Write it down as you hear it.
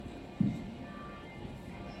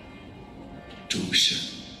钟声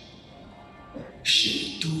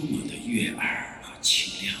是多么的悦耳和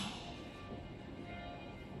清亮，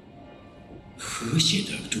和谐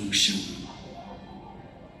的钟声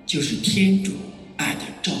就是天主爱的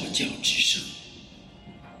召叫之声。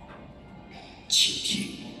请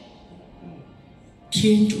听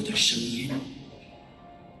天主的声音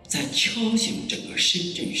在敲醒整个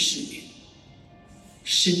深圳市民，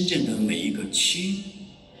深圳的每一个区、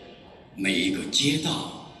每一个街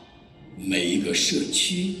道、每一个社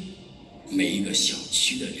区、每一个小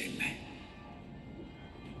区的人们。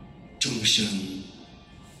钟声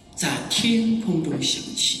在天空中响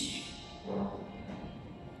起，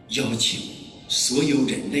邀请所有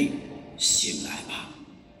人类醒来吧，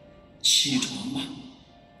起床吧，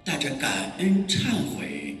带着感恩忏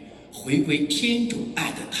悔回归天主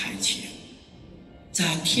爱的台前，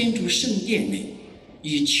在天主圣殿内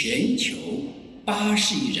与全球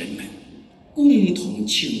80亿人们共同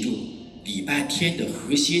庆祝礼拜天的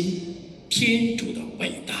核心，天主的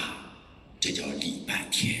伟大，这叫礼拜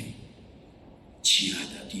天。亲爱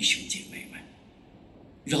的弟兄姐妹们，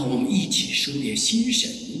让我们一起收敛心神，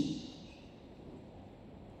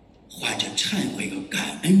怀着忏悔和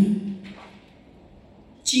感恩，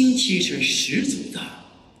精气神十足的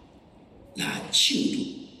来庆祝、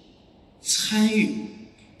参与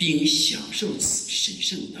并享受此神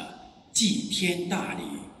圣的祭天大礼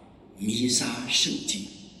弥撒圣祭。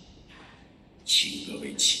请各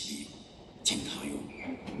位起立，敬堂咏。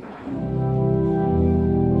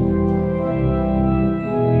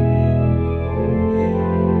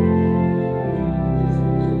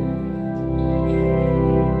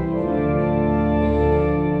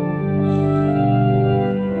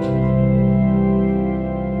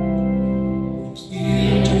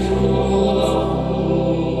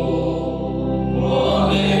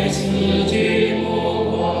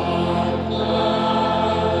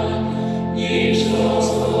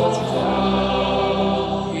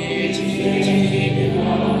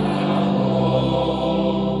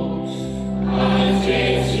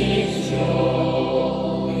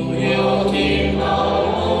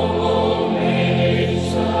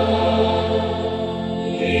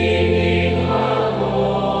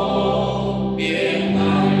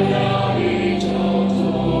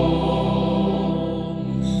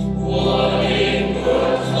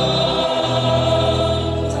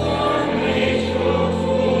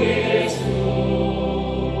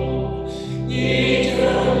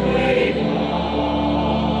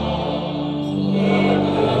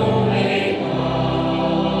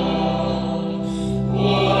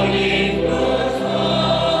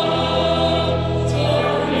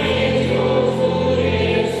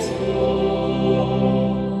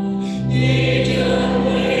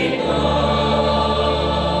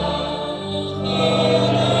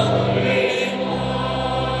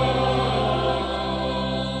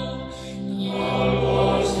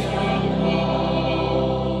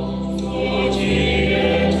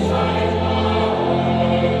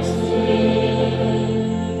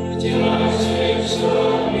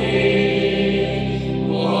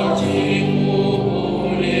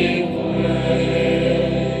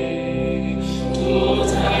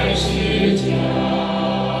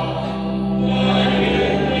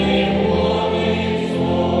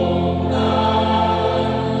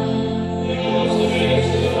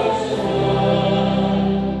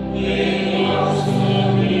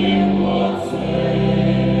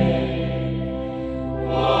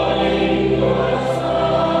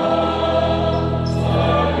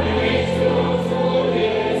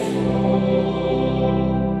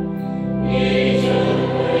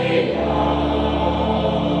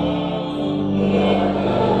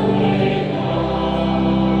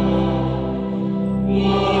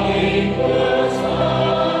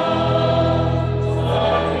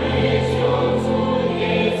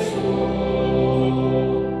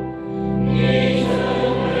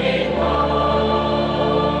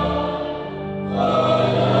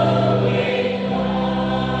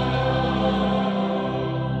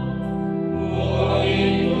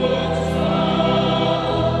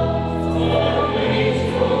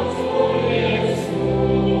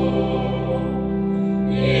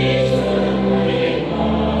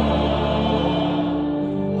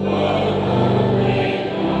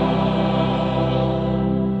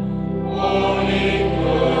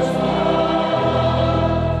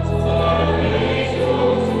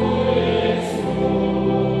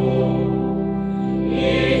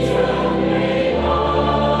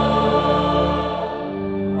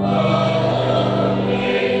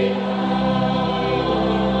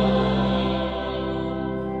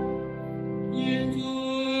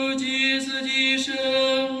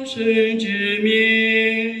神之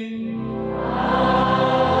名。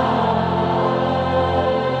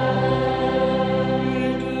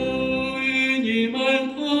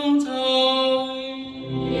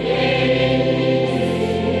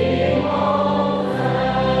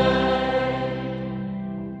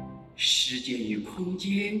空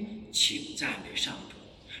间，请赞美上主；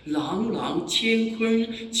朗朗乾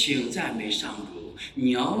坤，请赞美上主；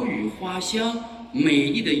鸟语花香，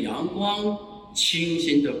美丽的阳光，清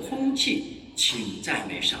新的空气，请赞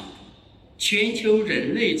美上主；全球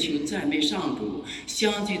人类，请赞美上主；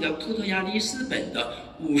相继的葡萄牙里斯本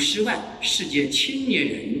的50万世界青年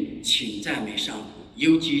人，请赞美上主；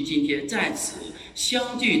尤其今天在此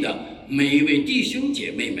相聚的每一位弟兄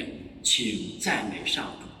姐妹们，请赞美上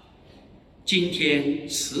主。今天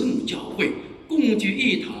慈母教会共聚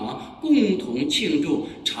一堂，共同庆祝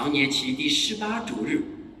常年期第18主日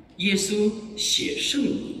耶稣显圣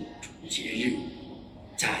容节日。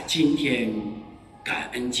在今天感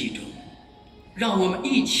恩祭中，让我们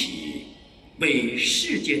一起为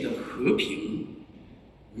世界的和平、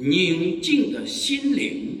宁静的心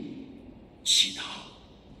灵祈祷，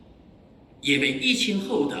也为疫情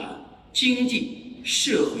后的经济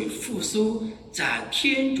社会复苏在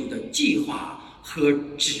天主的计划和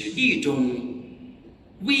旨意中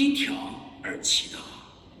微调而祈祷，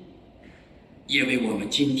也为我们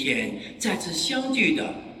今天再次相聚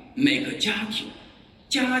的每个家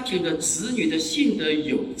庭的子女的信德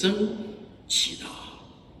有增祈祷。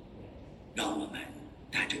让我们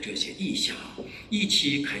带着这些意向，一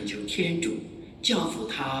起恳求天主降福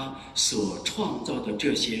他所创造的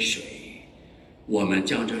这些水。我们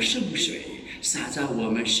将这圣水洒在我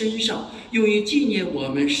们身上，用于纪念我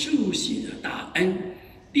们受洗的大恩，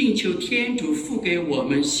并求天主赋给我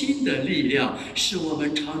们新的力量，使我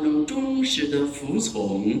们常能忠实地服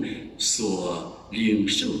从所领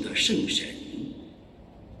受的圣神。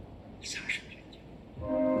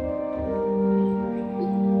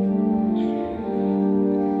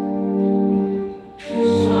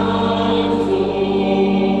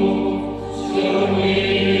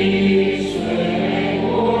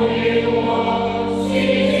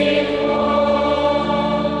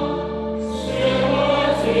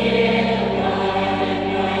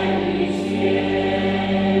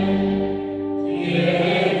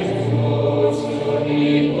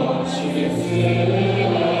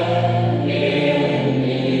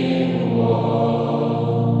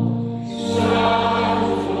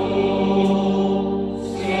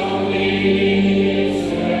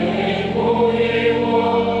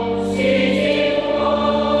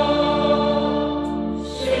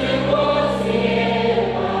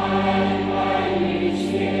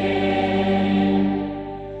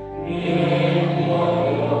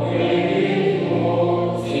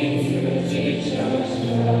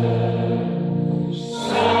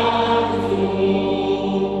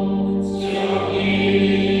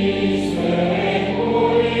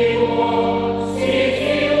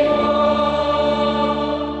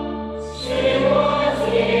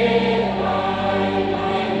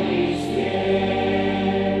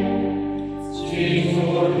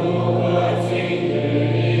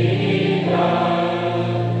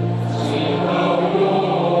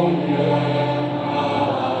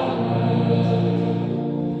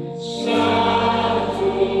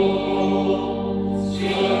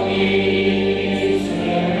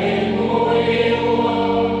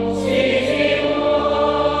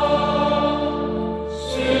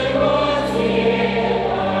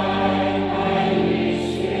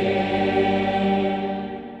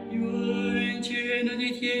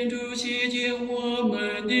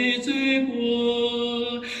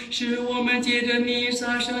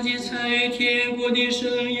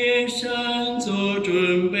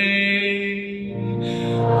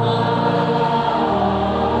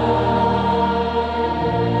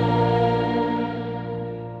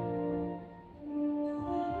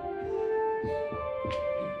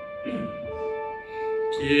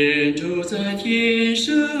天主在天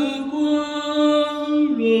上光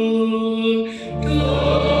荣，众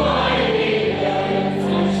爱的人在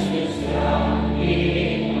世上平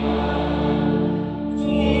安。主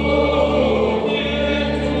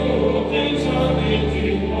天上的君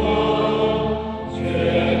王，全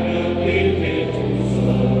能的天主圣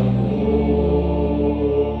父。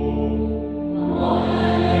我们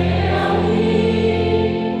为了你，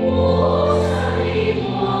无上的光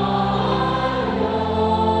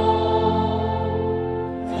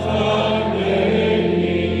荣。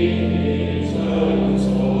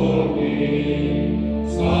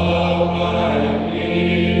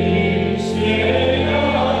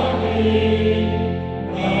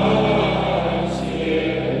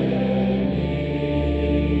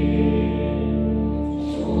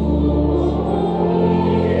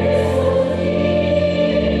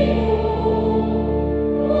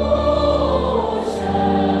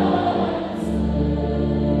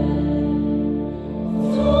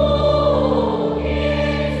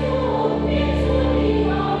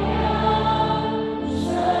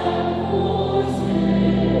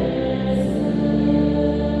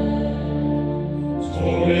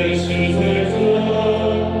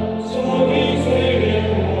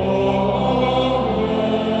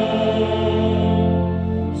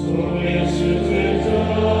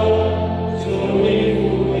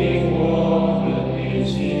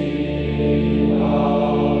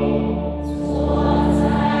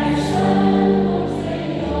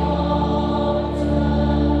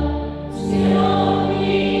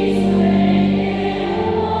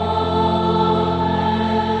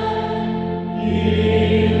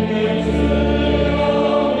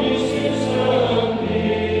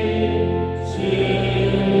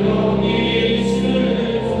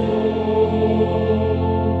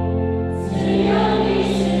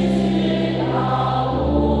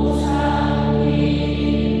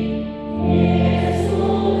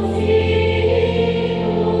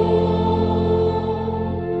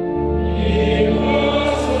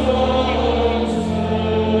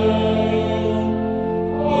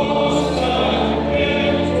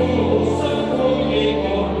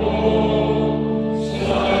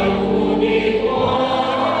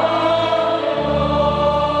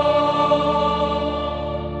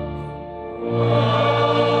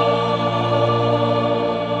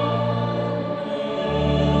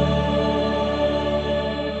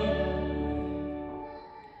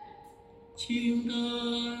请大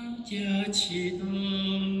家祈祷。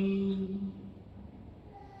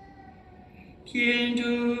天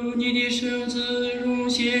主，你的圣子荣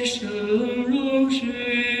显圣容时，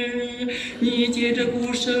你借着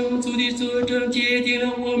不圣祖的作证，界定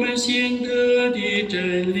了我们信德的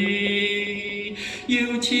真理，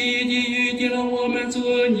尤其地预定了我们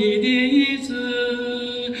做你的义子。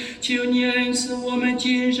求你恩赐我们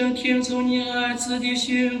今生听从你儿子的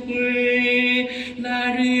训诲，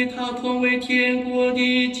来日与他同为天国的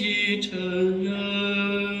继承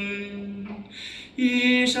人。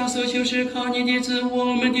以上所求是靠你的子，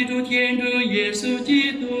我们的主天主耶稣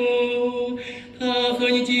基督，他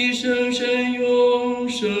和你今生生永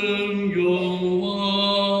生永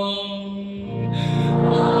王。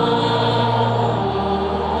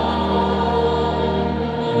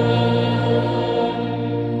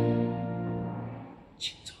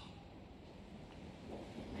请坐。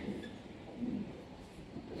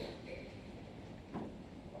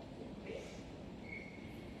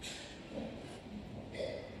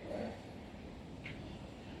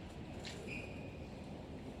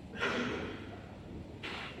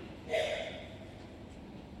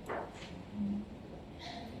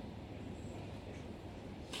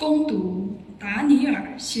恭读达尼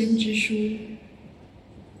尔先知书。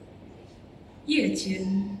夜间，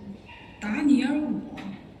达尼尔我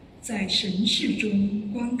在神视中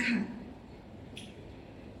观看，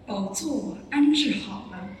宝座安置好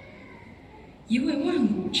了，一位万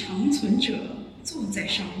古常存者坐在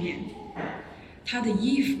上面，他的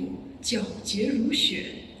衣服皎洁如雪，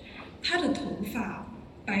他的头发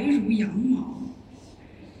白如羊毛，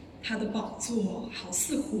他的宝座好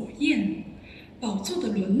似火焰，宝座的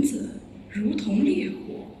轮子如同烈火。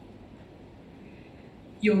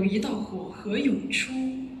有一道火河涌出，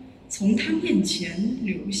从他面前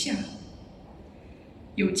流下。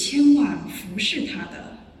有千万服侍他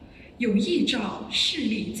的，有亿兆侍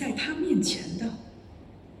立在他面前的。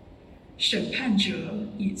审判者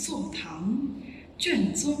已坐堂，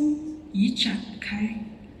卷宗已展开。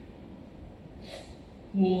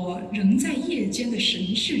我仍在夜间的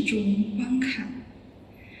神视中观看，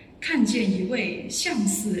看见一位相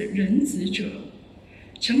似人子者，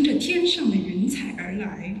乘着天上的云彩而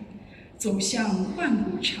来，走向万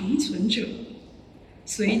古常存者，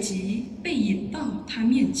随即被引到他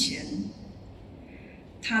面前。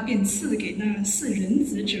他便赐给那似人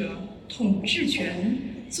子者统治权、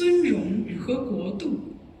尊荣和国度，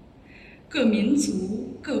各民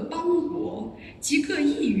族、各邦国及各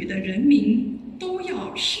异语的人民都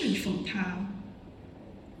要事奉他。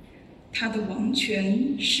他的王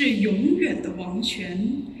权是永远的王权，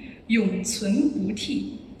永存不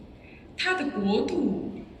替，他的国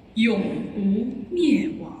度永不灭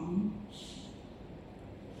亡。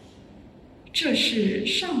这是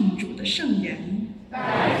上主的圣言。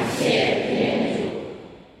感谢天主。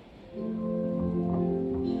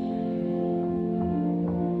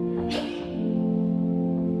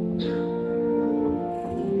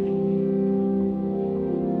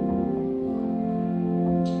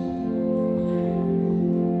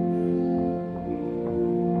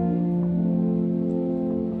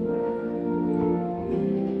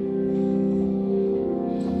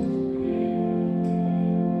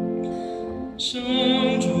上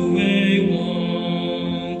主为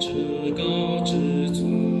王，至高至尊，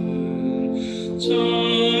超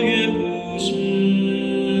越普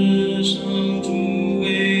世。上主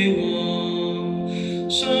为王，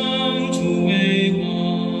上主为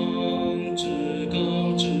王，至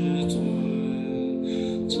高至尊，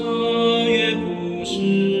超越普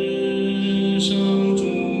世。上主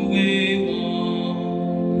为王，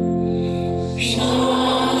上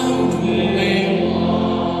主为王。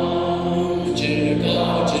至高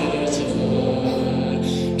至尊，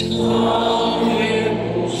超越普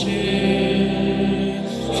世。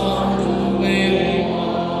上主为王，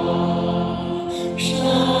上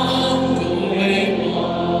主为王。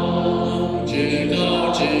至高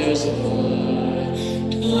至尊，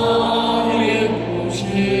超越普世。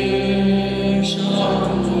上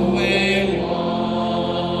主为王，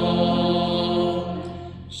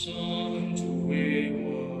上主为王，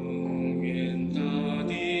愿大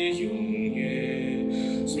地永远，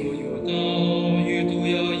所有岛屿都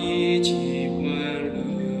要一起欢乐。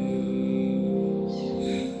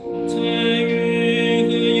彩云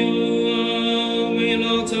和幽暗围绕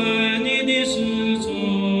在你的四周，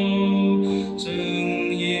正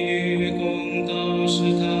义与公道是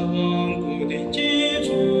他王国的基础。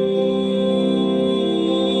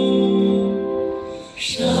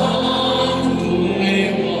上主为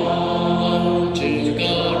王，至高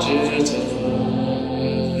至尊，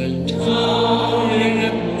超越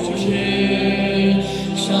普世。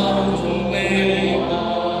上主为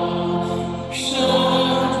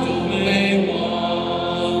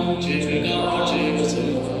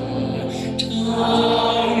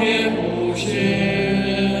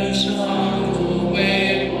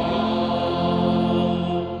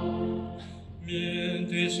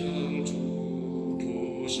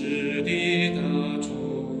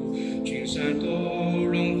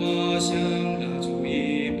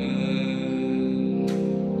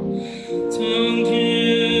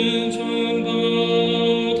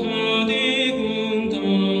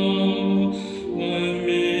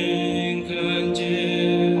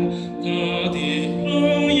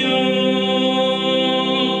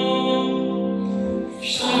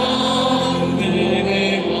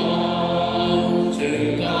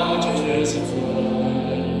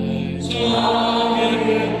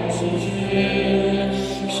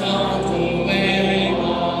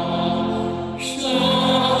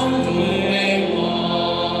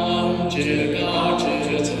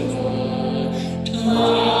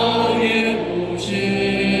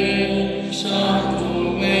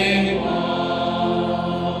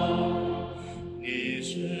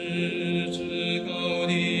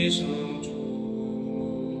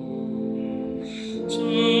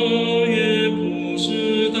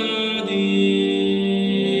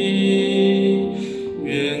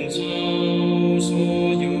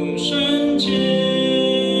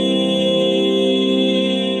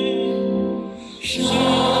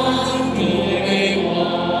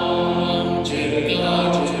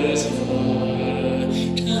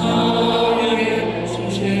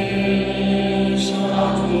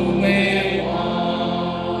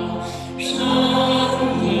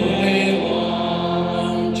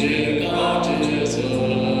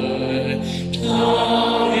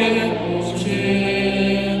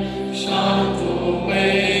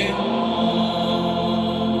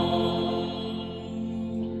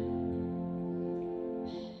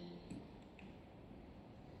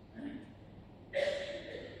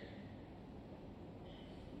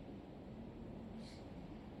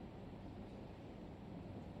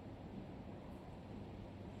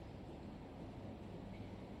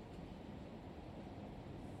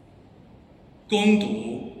恭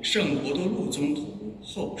读圣伯多禄宗徒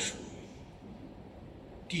后书。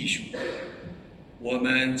弟兄们，我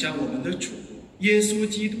们将我们的主耶稣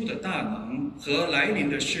基督的大能和来临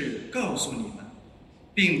的事告诉你们，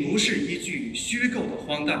并不是依据虚构的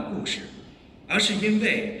荒诞故事，而是因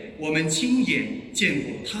为我们亲眼见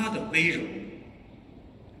过他的威荣。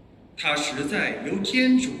他实在由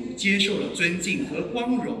天主接受了尊敬和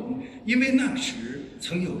光荣，因为那时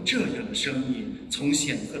曾有这样的声音从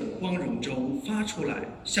显赫的光荣中发出来，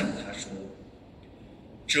向他说：“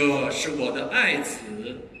这是我的爱子，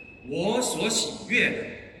我所喜悦的。”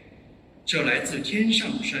这来自天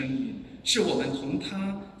上的声音，是我们同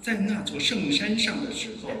他在那座圣山上的时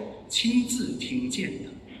候亲自听见的。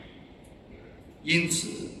因此，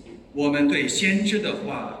我们对先知的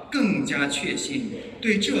话更加确信，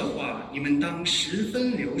对这话你们当十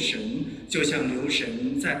分留神，就像留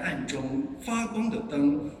神在暗中发光的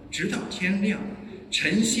灯，直到天亮，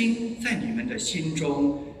晨星在你们的心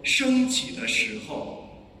中升起的时候。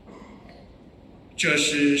这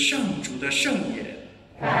是上主的圣言。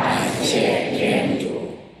感谢天主。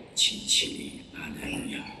请起立，阿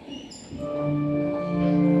门呀。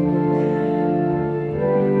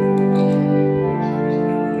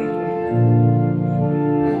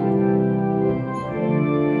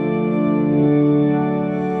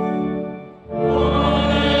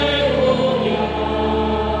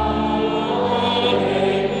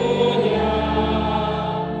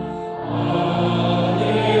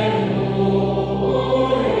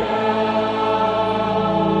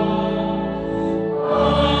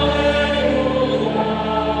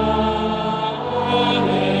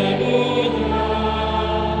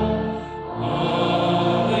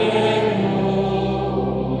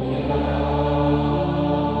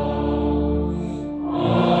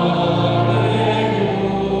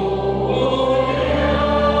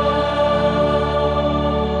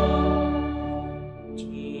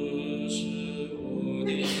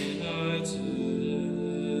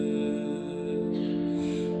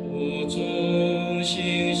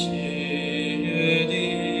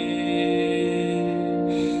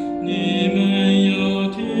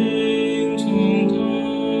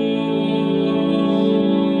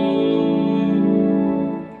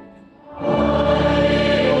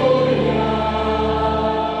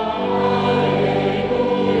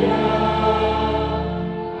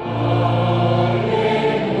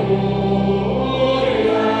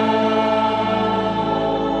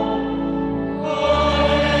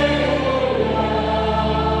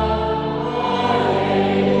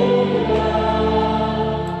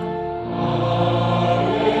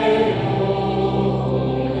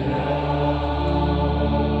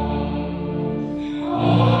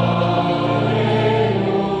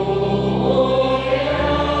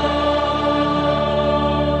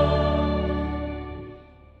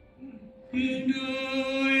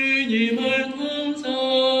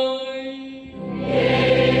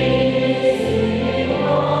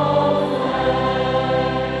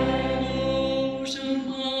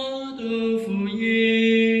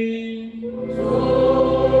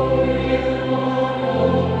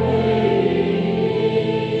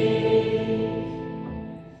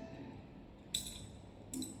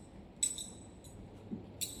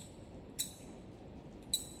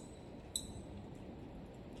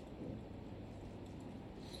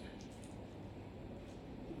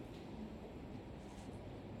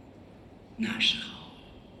那时候，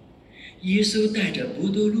耶稣带着伯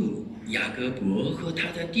多禄、雅各伯和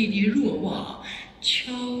他的弟弟若望，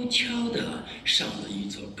悄悄地上了一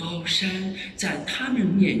座高山，在他们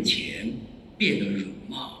面前变了容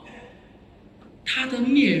貌。他的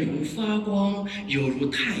面容发光，犹如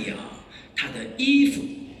太阳；他的衣服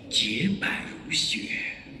洁白如雪。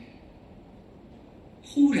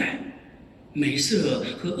忽然，美色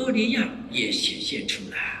和厄利亚也显现出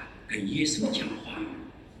来，跟耶稣讲话。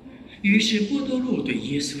于是伯多禄对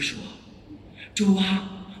耶稣说：“主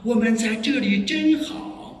啊，我们在这里真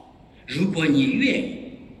好。如果你愿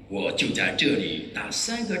意，我就在这里搭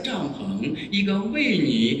3个帐篷，一个为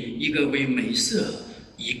你，一个为美色，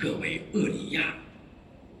一个为厄利亚。”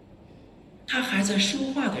他还在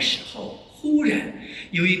说话的时候，忽然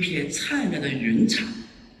有一片灿烂的云彩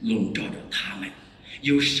笼罩着他们，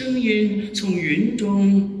有声音从云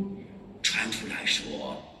中传出来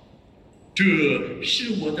说：“这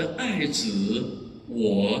是我的爱子，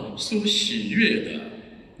我所喜悦的，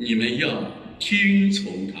你们要听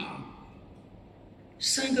从他。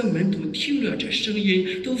”3个门徒听了这声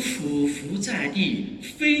音，都俯伏在地，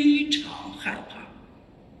非常害怕。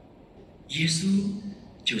耶稣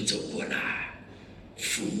就走过来，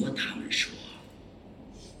抚摸他们说：“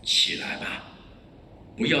起来吧，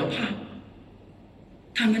不要怕。”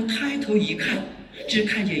他们抬头一看，只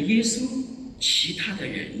看见耶稣，其他的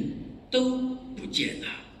人都不见了。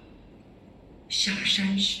下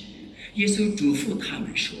山时，耶稣嘱咐他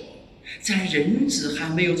们说：“在人子还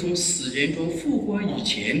没有从死人中复活以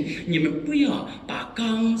前，你们不要把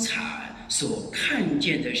刚才所看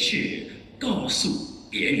见的事告诉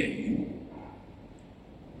别人。”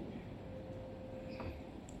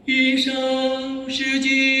以上是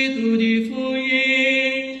基督的福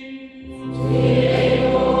音。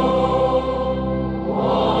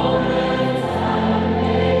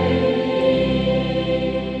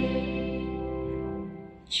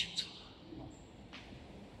请坐。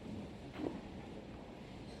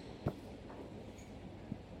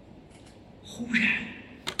忽然，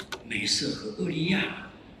美色和厄利亚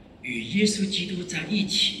与耶稣基督在一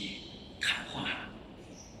起谈话。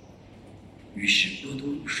于是伯多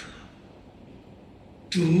禄说：“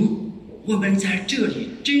主，我们在这里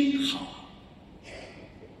真好。”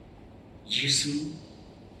耶稣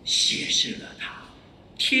显示了他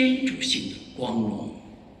天主性的光荣。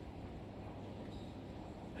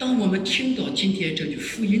当我们听到今天这句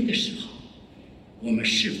福音的时候，我们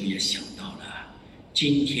是否也想到了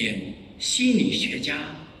今天心理学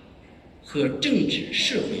家和政治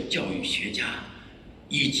社会教育学家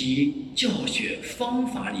以及教学方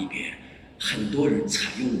法里边很多人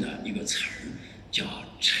采用的一个词儿，叫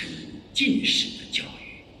沉浸式的教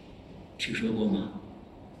育，听说过吗？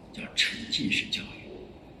叫沉浸式教育。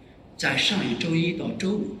在上一周一到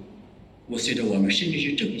周五，我随着我们深圳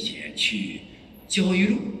市政协去教育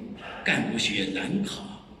路干部学院南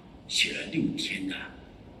考，学了6天的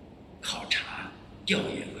考察、调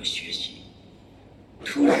研和学习。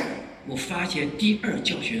突然，我发现第2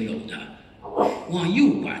教学楼的往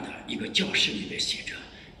右拐的一个教室里面写着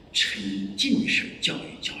沉浸式教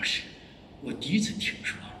育教室，我第一次听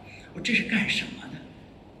说，我这是干什么的？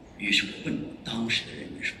于是我问当时的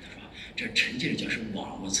人们说，他说这沉浸式教育是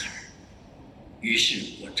网络词儿。于是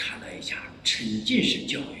我查了一下，沉浸式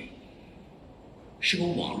教育是个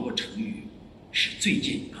网络成语，是最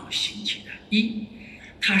近刚兴起的。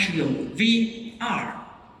它是用 VR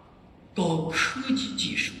高科技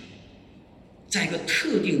技术，在一个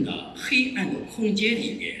特定的黑暗的空间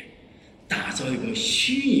里面打造一个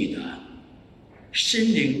虚拟的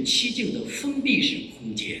身临其境的封闭式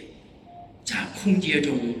空间，在空间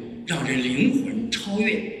中让人灵魂超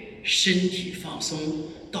越，身体放松，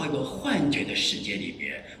到一个幻觉的世界里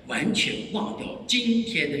边，完全忘掉今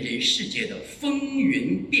天的人世界的风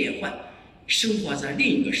云变幻，生活在另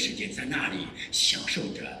一个世界，在那里享受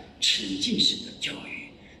着沉浸式的教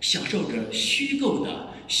育，享受着虚构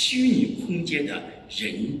的虚拟空间的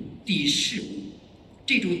人地事物。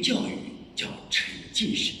这种教育叫沉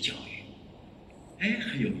浸式教育，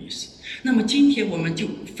很有意思。那么今天我们就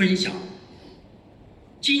分享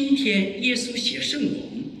今天耶稣写圣容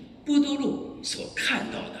波多禄所看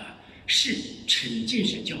到的是沉浸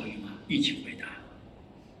式教育吗？一起回答。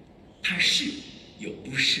它是又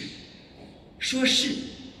不是。说是，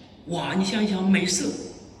哇，你想想，美色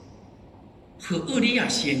和厄利亚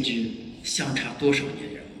先知相差多少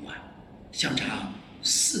年人物啊？相差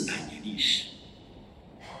400年历史。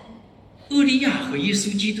厄利亚和耶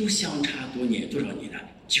稣基督相差多少年呢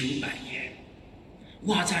？900年。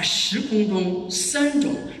哇，在时空中3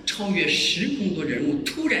种超越时空的人物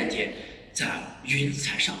突然间在云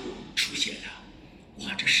彩上出现了。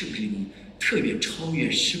哇，这是不是一种特别超越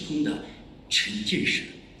时空的沉浸式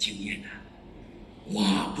经验的。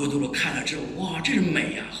哇，波多罗看了之后，哇，这是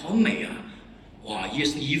美啊，好美啊！哇，耶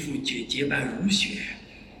稣衣服洁白如雪，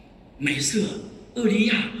美色。厄利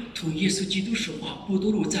亚同耶稣基督说话，波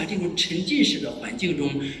多罗在这种沉浸式的环境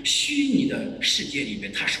中，虚拟的世界里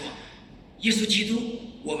面，他说：“耶稣基督，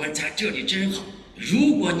我们在这里真好。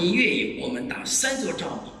如果你愿意，我们搭3座帐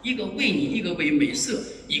篷，一个为你，一个为美色，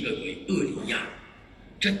一个为厄利亚。”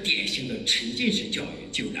这典型的沉浸式教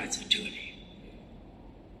育就来自这里。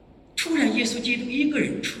突然，耶稣基督一个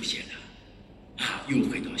人出现了，又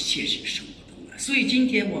回到现实生活中了。所以今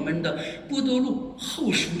天我们的波多禄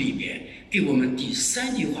后书里面给我们第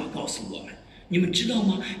3句话告诉我们：你们知道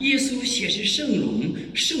吗？耶稣显示圣容，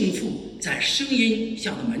圣父在声音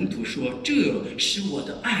向的门徒说：“这是我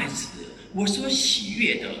的爱子，我所喜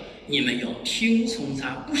悦的，你们要听从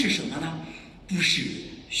他。”不是什么呢？不是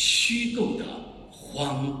虚构的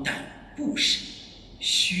荒诞故事、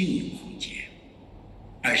虚拟空间，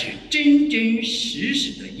而是真真实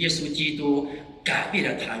实的耶稣基督改变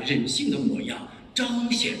了他人性的模样，彰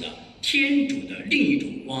显了天主的另一种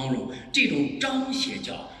光荣。这种彰显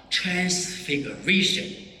叫 transfiguration，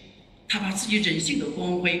 他把自己人性的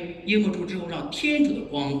光辉淹没住之后，让天主的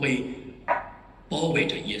光辉包围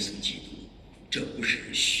着耶稣基督。这不是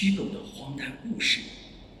虚构的荒诞故事，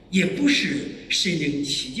也不是身临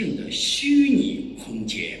其境的虚拟空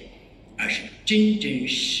间，而是真真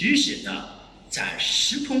实实的在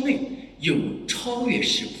时空内有超越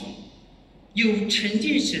时空，有沉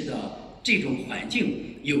浸式的这种环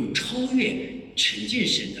境，有超越沉浸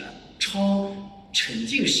式的沉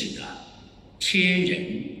浸式的天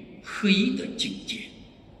人合一的境界。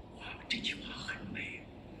哇，这句话很美。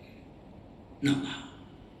那么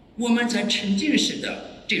我们在沉浸式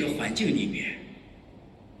的这个环境里面，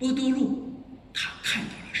波多禄他看到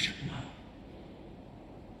了什么？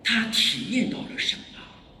他体验到了什么？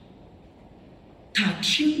他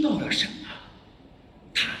听到了什么？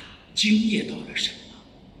他经验到了什么？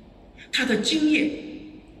他的经验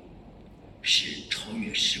是超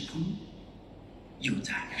越时空，又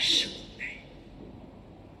在时空内。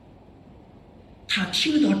他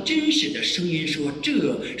听到真实的声音说：“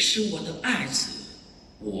这是我的爱子，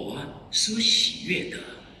我所喜悦的，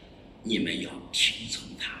你们要听从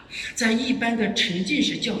他。”在一般的沉浸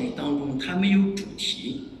式教育当中，他没有主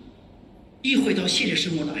题。一回到现实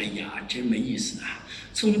生活中，哎呀，真没意思啊！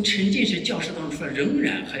从沉浸式教室当中出来，仍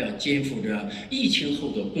然还要肩负着疫情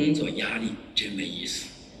后的工作压力，真没意思。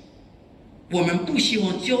我们不希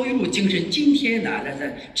望教育路精神今天来了，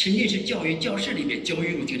在沉浸式教育教室里面，教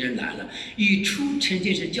育路精神来了。一出沉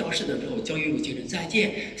浸式教室的时候，教育路精神再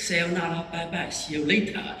见 ，sayonara， bye bye， see you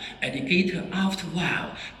later，alligator after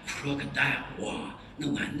while，crocodile， 哇，那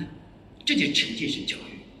完了，这就是沉浸式教育。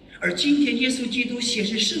而今天耶稣基督显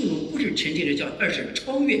示圣容，不是沉浸式教育，而是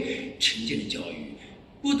超越沉浸式教育。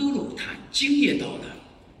波多禄他经验到了，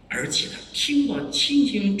而且他听到清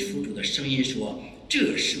清楚楚的声音说：“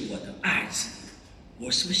这是我的爱子，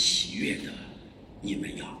我所喜悦的，你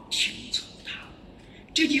们要听从他。”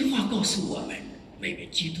这句话告诉我们每个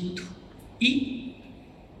基督徒：一，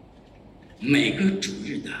每个主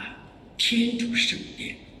日的天主圣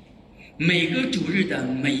殿，每个主日的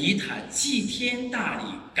每一坛祭天大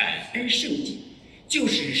礼感恩圣祭，就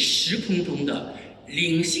是时空中的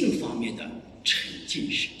灵性方面的沉浸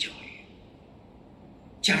式教育。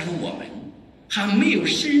假如我们还没有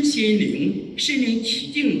身临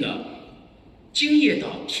其境的经验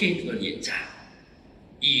到天主的临在，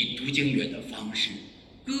以读经乐的方式、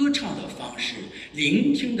歌唱的方式、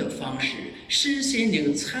聆听的方式、身心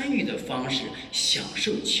灵参与的方式，享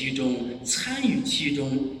受其中、参与其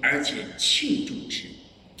中，而且庆祝之，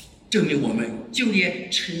证明我们就连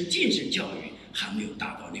沉浸式教育还没有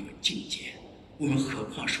达到那个境界。我们何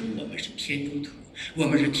况说我们是天主徒，我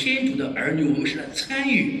们是天主的儿女，我们是来参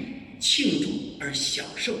与、庆祝而享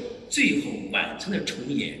受最后晚餐的重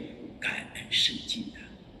演感恩圣祭的。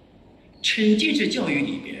沉浸式教育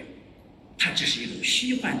里边，它只是一种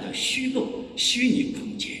虚幻的虚构虚拟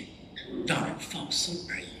空间，让人放松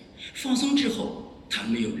而已。放松之后，它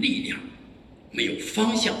没有力量，没有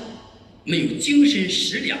方向，没有精神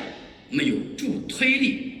食粮，没有助推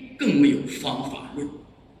力，更没有方法论。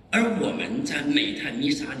而我们在每坛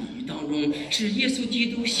弥撒礼仪当中，是耶稣基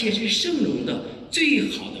督显示圣容的最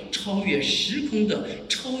好的超越时空的、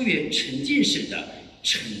超越沉浸式的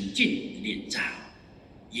沉浸临在。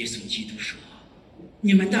耶稣基督说：“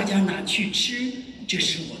你们大家拿去吃，这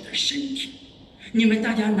是我的身体；你们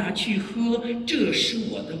大家拿去喝，这是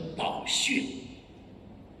我的宝血。”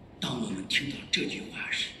当我们听到这句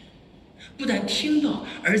话时，不但听到，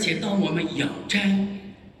而且当我们仰瞻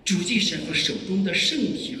主祭神父手中的圣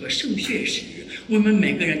体和圣血时，我们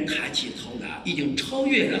每个人抬起头来，已经超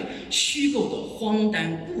越了虚构的荒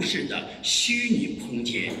诞故事的虚拟空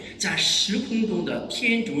间，在时空中的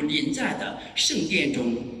天主临在的圣殿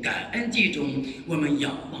中、感恩祭中，我们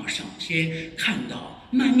仰望上天，看到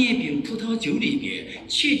麦面饼、葡萄酒里边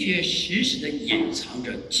确确实实的隐藏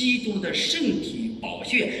着基督的圣体、宝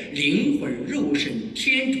血、灵魂、肉身、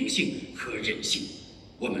天主性和人性。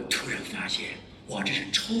我们突然发现，哇，这是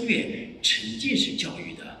超越沉浸式教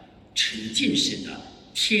育的沉浸式的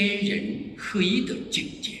天人合一的境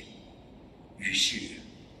界。于是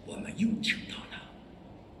我们又听到了，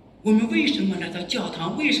我们为什么来到教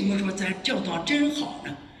堂？为什么说在教堂真好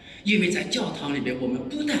呢？因为在教堂里边，我们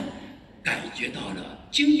不但感觉到了、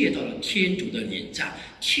经历到了天主的临在，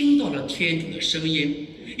听到了天主的声音，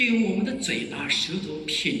因为我们的嘴巴、舌头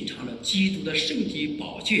品尝了基督的圣体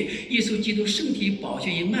宝血，耶稣基督圣体宝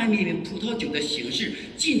血以麦面饼、葡萄酒的形式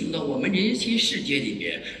进入到我们人心世界里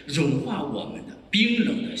边，融化我们的冰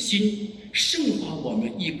冷的心，圣化我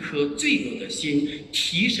们一颗罪恶的心，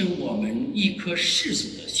提升我们一颗世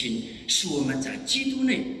俗的心，使我们在基督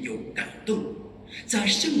内有感动，在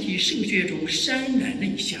圣体圣血中潸然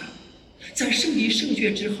泪下。在圣体圣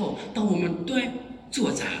血之后，当我们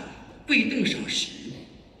坐在跪凳上时，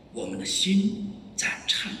我们的心在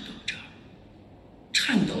颤抖着，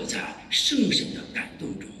颤抖在圣神的感动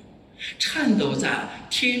中，颤抖在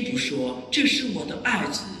天主说：“这是我的爱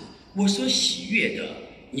子，我所喜悦的，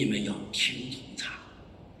你们要听从他。”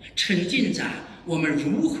沉浸在我们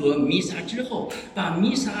如何弥撒之后，把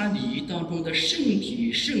弥撒礼仪当中的圣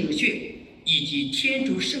体圣血以及天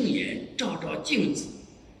主圣言照照镜子，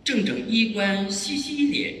正正衣冠，洗洗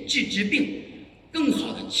脸，治治病，更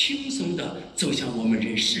好的轻松的走向我们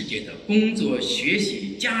人世界的工作、学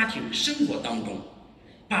习、家庭生活当中，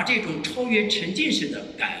把这种超越沉浸式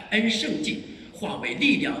的感恩圣迹化为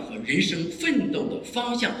力量和人生奋斗的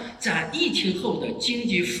方向。在疫情后的经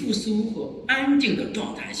济复苏和安静的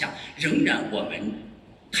状态下，仍然我们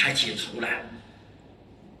抬起头来，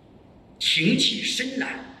挺起身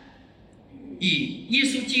来，以耶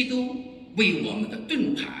稣基督为我们的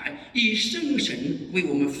盾牌，以圣神为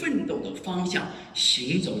我们奋斗的方向，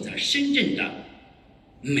行走在深圳的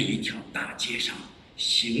每一条大街上，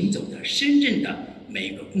行走在深圳的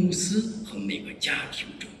每个公司和每个家庭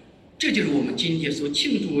中。这就是我们今天所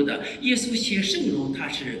庆祝的耶稣显圣容，它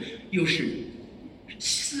又是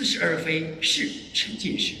似是而非，是沉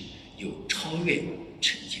浸式，有超越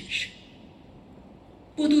沉浸式。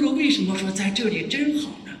波多罗为什么说在这里真好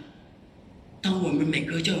呢？当我们每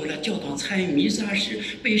个教友来教堂参与弥撒时，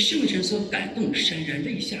被圣神所感动，潸然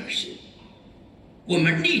泪下时，我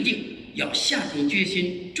们立定要下定决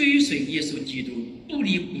心追随耶稣基督，不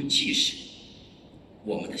离不弃时，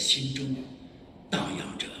我们的心中荡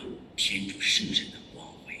漾着天主圣神的光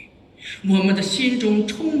辉，我们的心中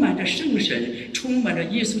充满着圣神，充满着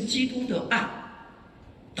耶稣基督的爱。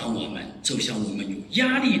当我们走向我们有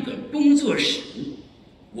压力的工作时，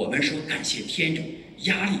我们说感谢天主，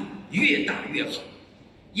压力越大越好，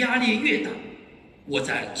压力越大，我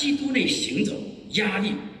在基督内行走，压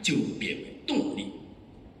力就变为动力。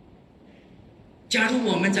假如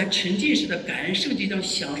我们在沉浸式的感恩圣迹中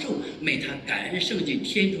享受每坛感恩圣迹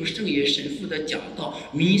天主圣爷神父的讲道、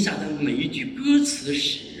弥撒的每一句歌词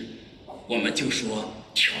时，我们就说：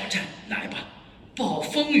挑战来吧，暴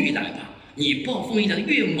风雨来吧，你暴风雨来得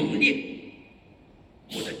越猛烈，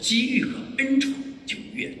我的机遇和恩宠就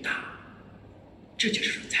越大。这就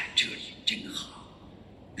是在这里真好，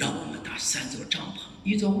让我们搭3座帐篷，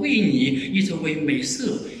一座为你，一座为美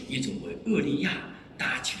色，一座为厄利亚，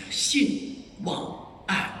搭起了信、望、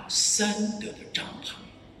爱3德的帐篷。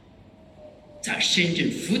在深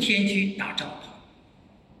圳福田区搭帐篷，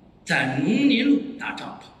在农林路搭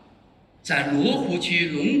帐篷，在罗湖区、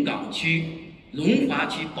龙岗区、龙华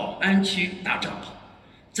区、宝安区搭帐篷，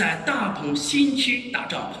在大鹏新区搭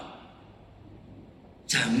帐篷，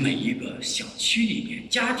在每一个小区里面、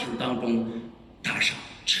家庭当中搭上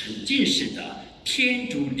沉浸式的天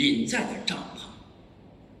主临在的帐篷，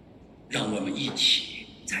让我们一起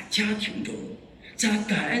在家庭中，在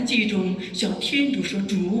感恩祭中向天主说：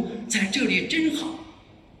主，在这里真好，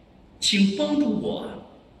请帮助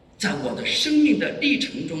我，在我的生命的历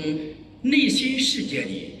程中、内心世界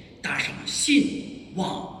里搭上信、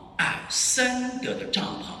望、爱3德的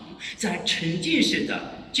帐篷，在沉浸式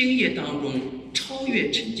的经验当中超越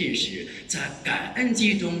沉浸时，在感恩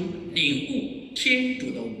祭中领悟天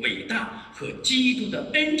主的伟大和基督的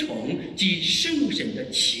恩宠及圣神的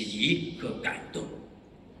启迪和感动。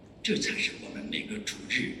这才是我们每个主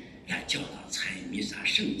日来教堂参与弥撒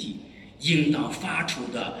圣祭应当发出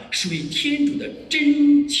的属于天主的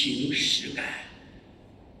真情实感。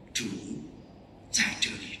主，在这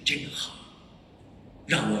里真好，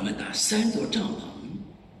让我们的3座帐篷，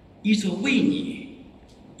一座为你，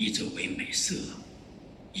一座为美色，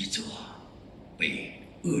一座为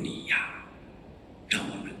厄里亚，让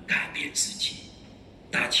我们改变自己，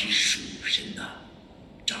搭起属神的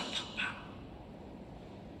帐篷吧。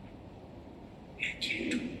愿天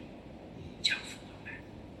主降福我们。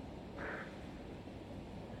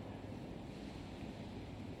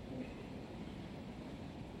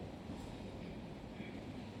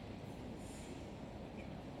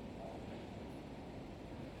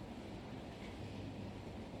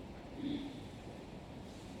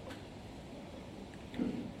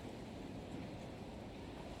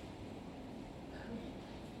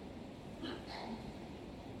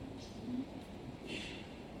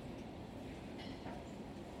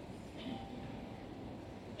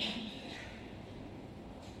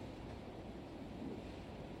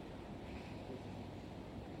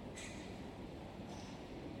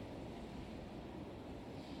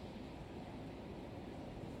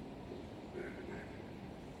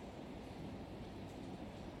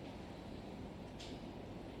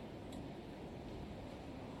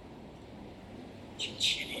请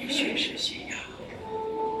起立宣誓信仰。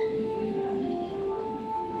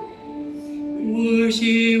我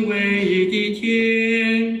信唯一的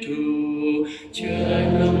天主，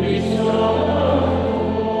全能的上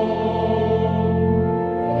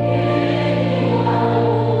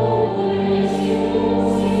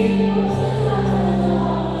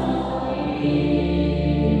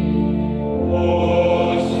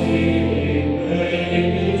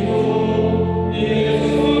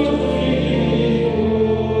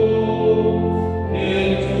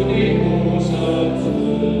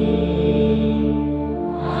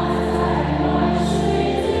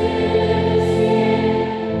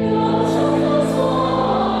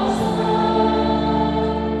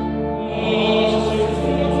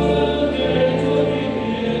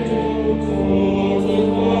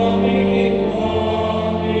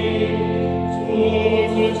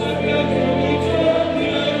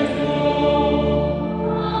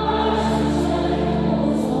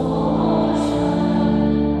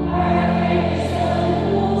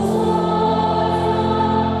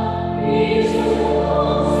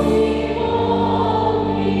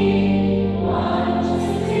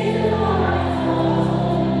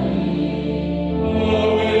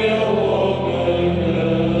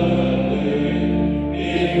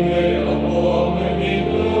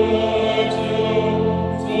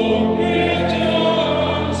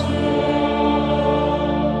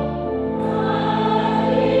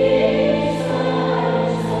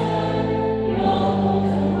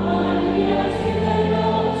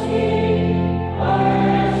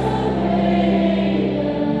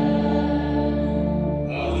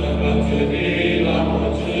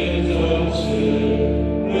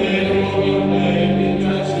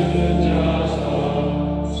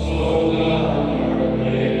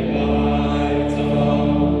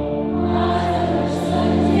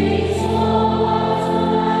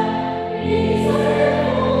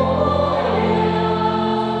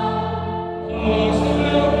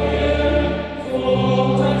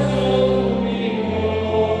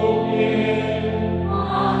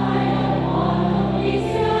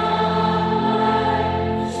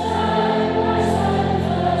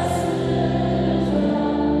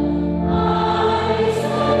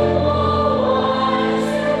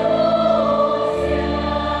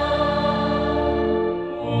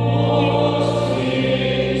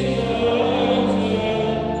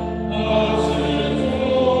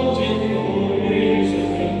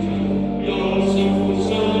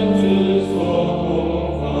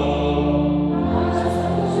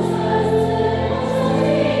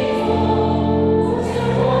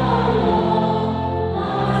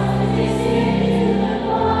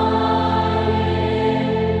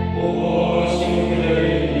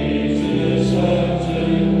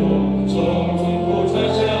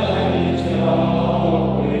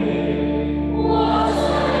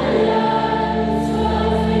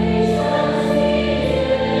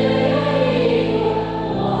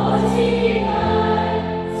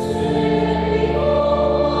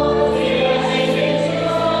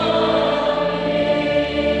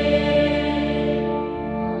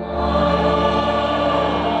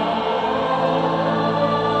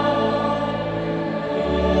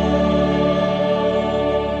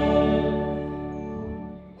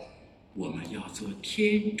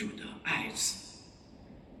天主的爱子，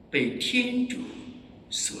被天主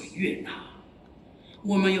所悦纳。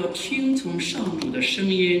我们要听从上主的声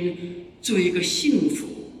音，做一个幸福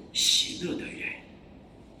喜乐的人。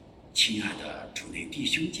亲爱的主内弟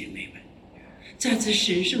兄姐妹们，在此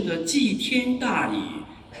神圣的祭天大礼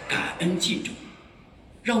感恩祭中，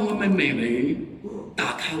让我们每人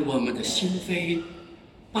打开我们的心扉，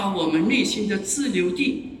把我们内心的自留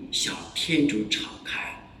地向天主敞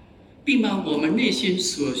开，并把我们内心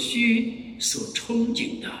所需、所憧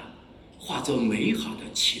憬的，化作美好的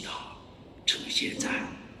祈祷，呈现在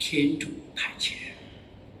天主台前。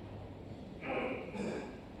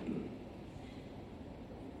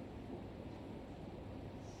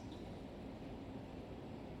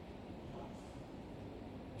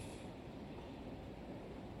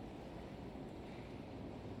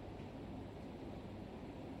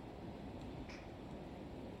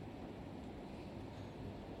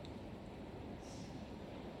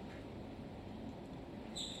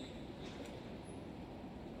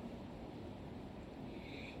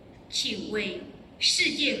请为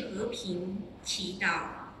世界和平祈祷。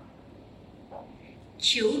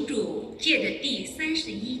求主借着第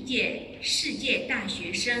31届世界大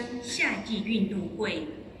学生夏季运动会，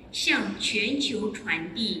向全球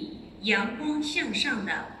传递阳光向上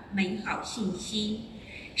的美好信息，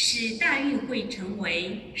使大运会成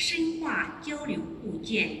为深化交流互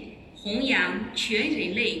鉴，弘扬全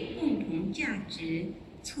人类共同价值，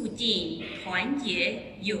促进团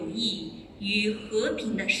结友谊与和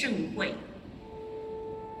平的盛会。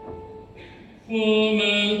我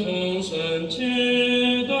们同声祈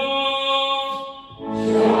祷，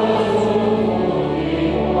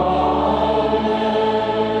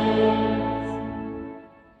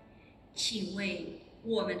请为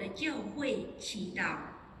我们的教会祈祷，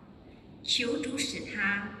求主使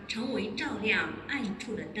它成为照亮暗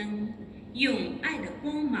处的灯，用爱的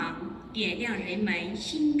光芒点亮人们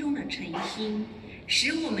心中的晨星，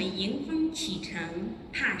使我们迎风启程，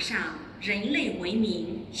踏上人类文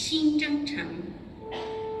明新征程。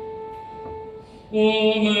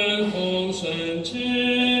我们同声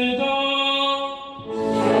祈祷，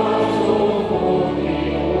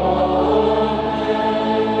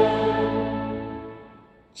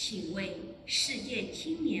请为世界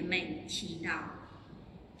青年们祈祷，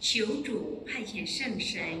求主派遣圣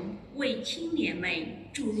神为青年们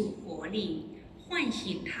注入活力，唤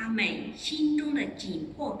醒他们心中的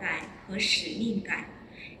紧迫感和使命感，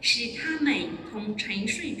使他们从沉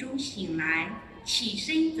睡中醒来，起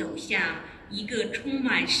身走向一个充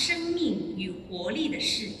满生命与活力的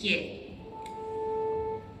世界。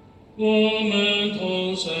我们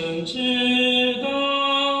同声祈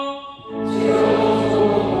祷，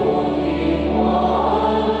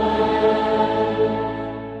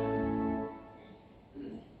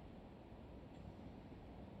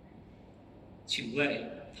请为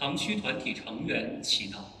堂区团体成员祈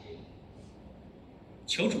祷，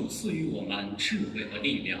求主赐予我们智慧和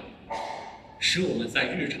力量，使我们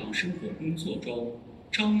在日常生活工作中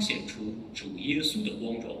彰显出主耶稣的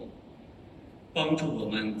光荣，帮助我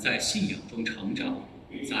们在信仰中成长，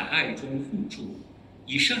在爱中互助，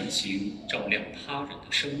以善行照亮他人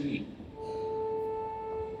的生命。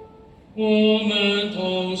我们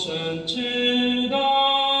同声祈祷，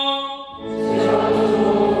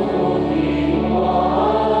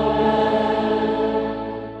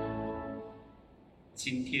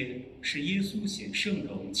今天是耶稣显圣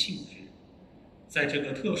容庆日，在这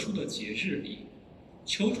个特殊的节日里，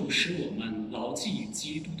求主使我们牢记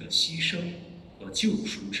基督的牺牲和救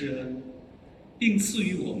赎之恩，并赐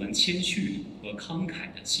予我们谦虚和慷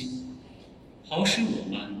慨的心，好使我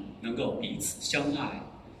们能够彼此相爱，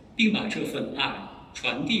并把这份爱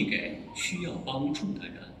传递给需要帮助的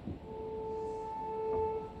人。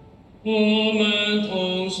我们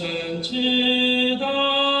同声祈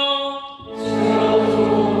祷，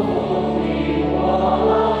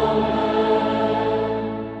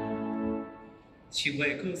请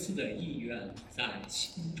为各自的意愿在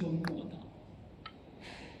心中默祷。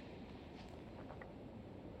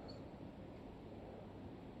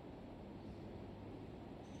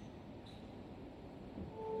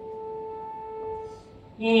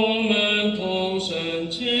我们同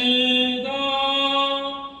声祈祷，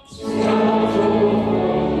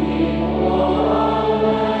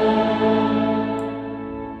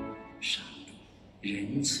上主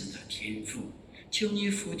仁慈的天父，求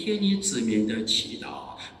你俯听你子民的祈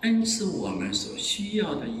祷，恩赐我们所需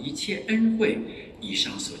要的一切恩惠。以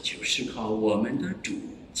上所求是靠我们的主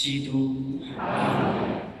基督。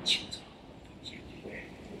请坐。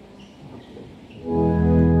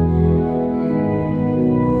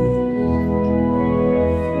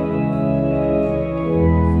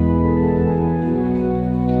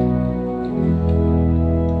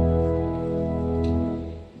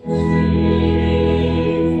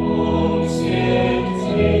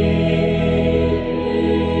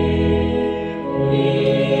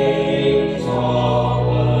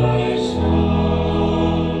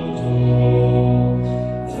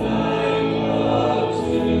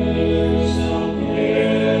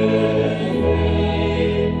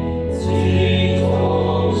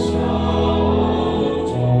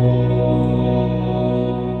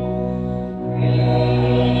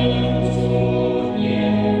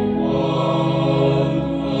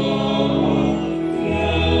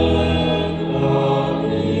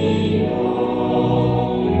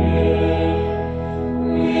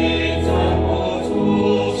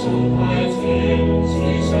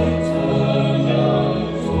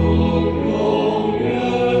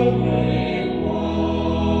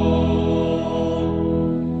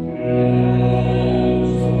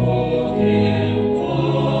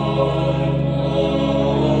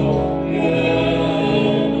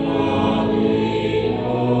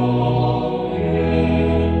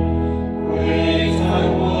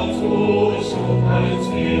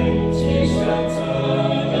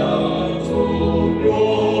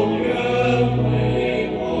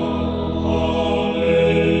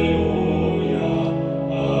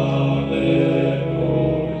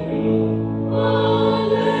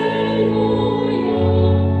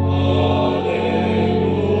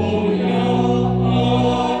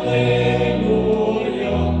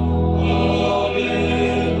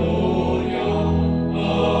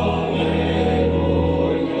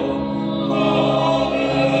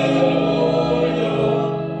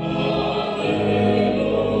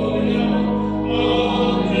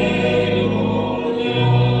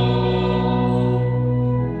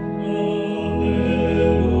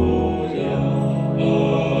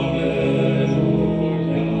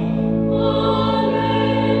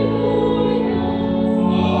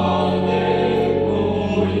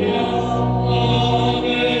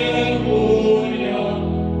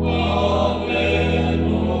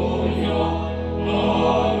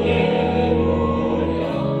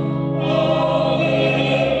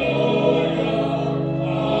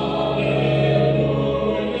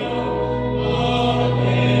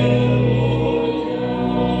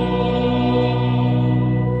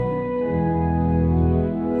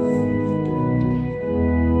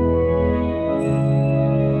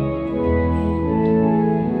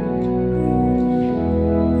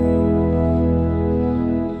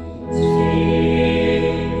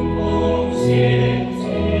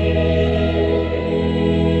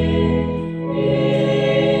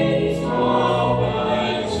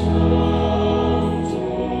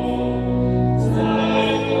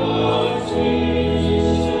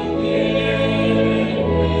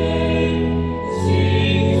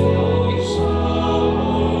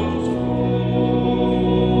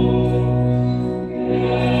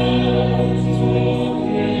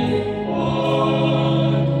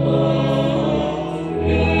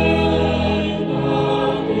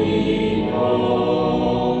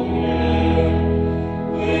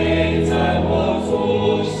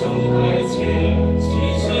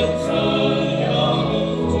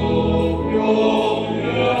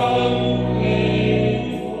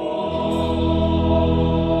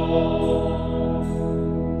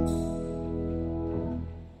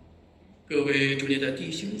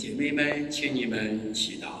请你们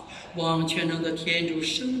祈祷，望全能的天主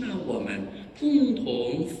圣让我们共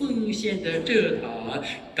同奉献的这塔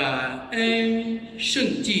感恩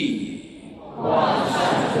圣祭。望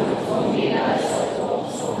上主从你的手中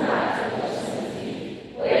收纳这个圣祭，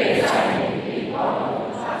为赞誉并光荣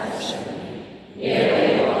他的生命，也为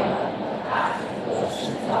我们和他整个圣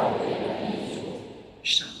教会的益处。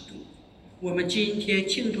上主，我们今天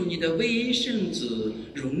庆祝你的唯一圣子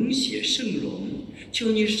荣显圣容，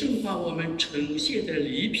求你圣化我们呈现的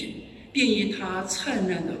礼品，并以它灿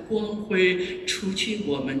烂的光辉除去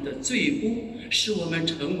我们的罪污，使我们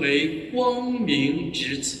成为光明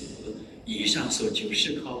之子。以上所求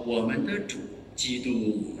是靠我们的主基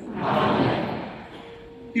督。阿门。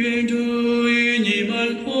愿主与你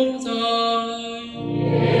们同在。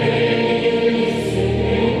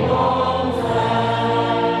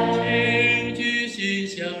请举心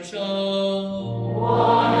向上。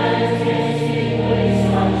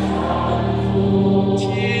请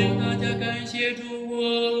大家感谢主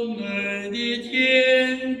我们的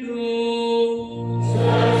天主。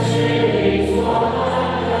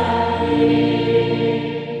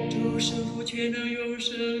主圣父全能永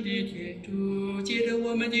生的天主，借着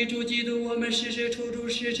我们的主基督，我们时时处处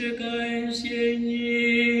时时感谢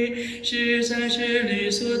你，实在是理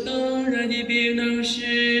所当然的，并能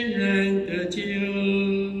使人得救。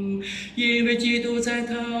因为基督在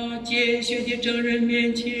他拣选的证人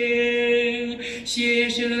面前显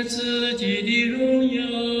示了自己的荣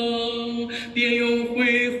耀，并用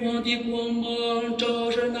辉煌的光芒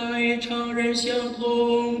照射那与常人相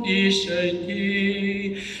同的身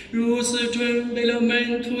体，如此准备了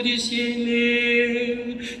门徒的心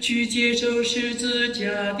灵去接受十字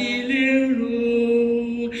架的凌辱。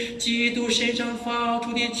基督身上发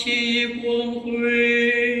出的奇异光辉，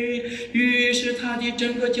于是他的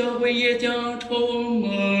整个教会也将充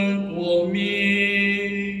满光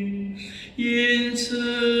明。因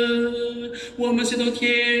此，我们随同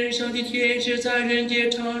天上的天使在人间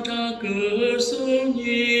常常歌颂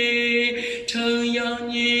你，称扬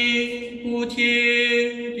你，不停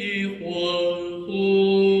地欢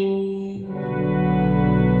呼。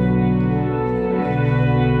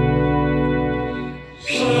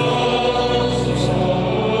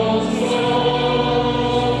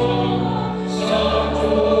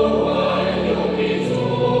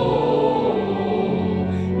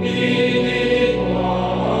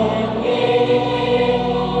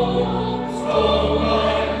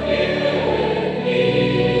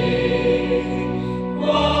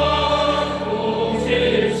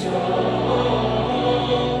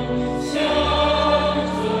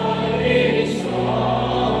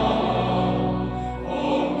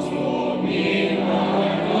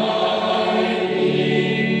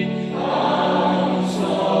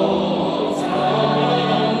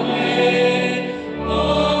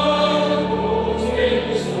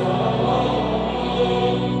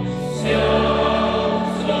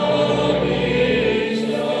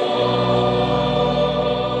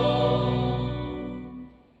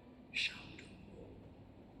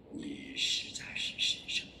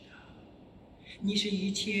你是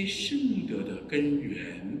一切圣德的根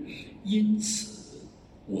源，因此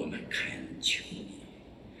我们恳求你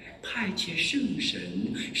派遣圣神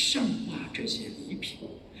圣化这些礼品，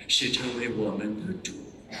使成为我们的主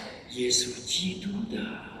耶稣基督的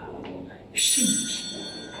圣体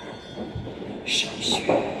圣血。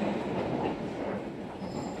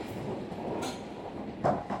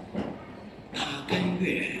他甘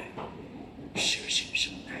愿舍身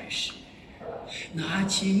受难时，拿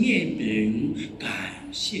起面饼，感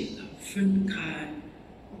谢了，分开，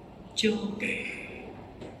交给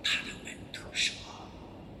他的门徒说：“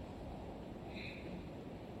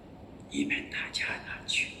你们大家拿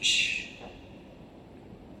去吃，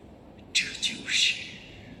这就是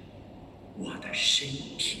我的身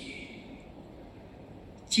体，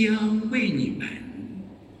将为你们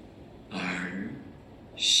而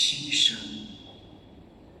牺牲。”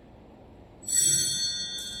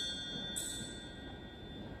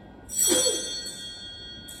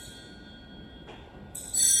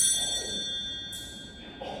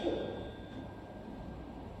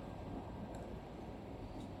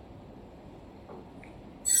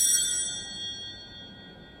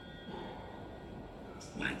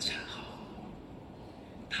晚餐后，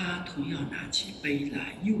他同样拿起杯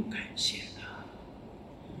来，又感谢了，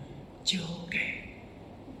交给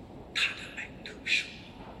他的门徒说：“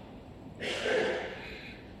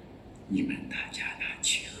你们大家拿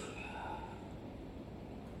去喝，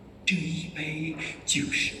这一杯就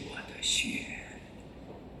是我的血，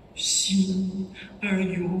新而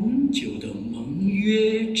永久的盟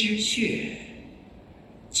约之血，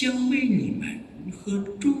将为你们和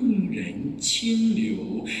众人清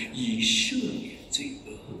流，以赦免罪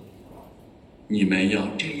恶。你们要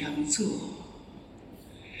这样做，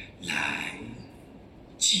来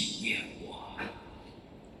纪念我。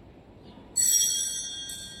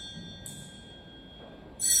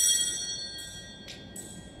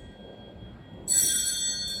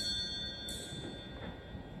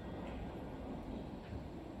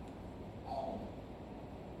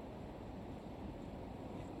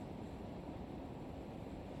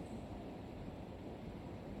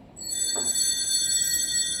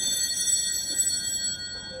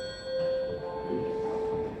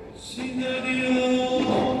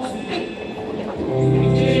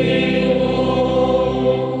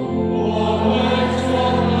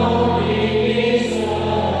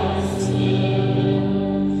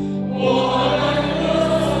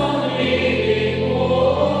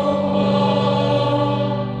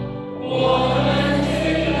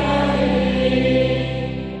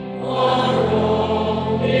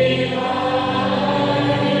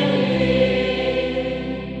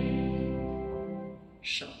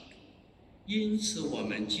因此，我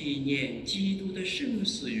们纪念基督的生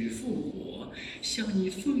死与复活，向你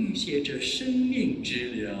奉献这生命之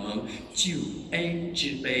粮、救恩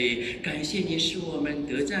之杯。感谢你，使我们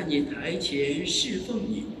得在你台前侍奉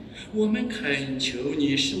你。我们恳求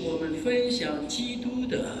你，使我们分享基督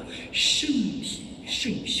的圣体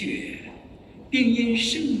圣血，并因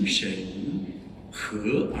圣神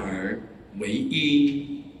合而为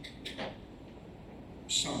一。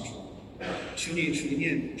上主，求你垂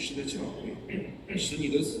念普世的教会，使你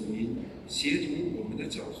的子民协同我们的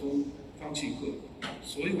教宗方济各、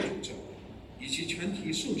所有主教以及全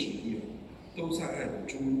体受旨人员，都在爱德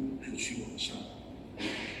中日趋完善。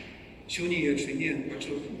求你也垂念怀着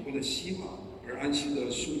复活的希望而安息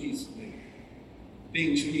的兄弟姊妹，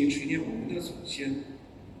并求你垂念我们的祖先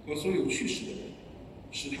和所有去世的人，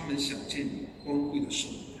使他们享见你光辉的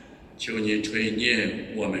圣名。求你垂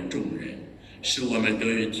念我们众人，使我们得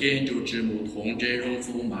与天主之母同真荣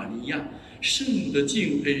福玛利亚、圣母的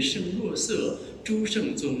敬佩圣若瑟、诸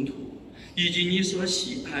圣宗徒，以及你所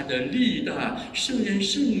喜爱的历代圣人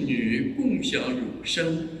圣女共享永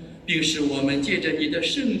生，并使我们借着你的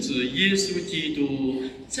圣子耶稣基督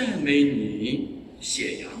赞美你、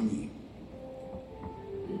显扬你。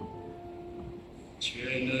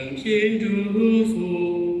全能天主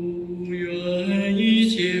父，愿一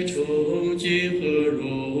切崇敬和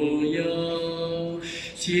荣耀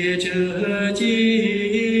借着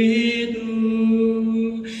基督，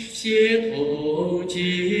协同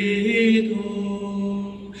基督，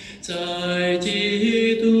在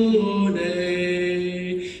基督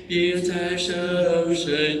内，并在圣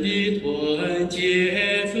神的团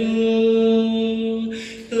结中，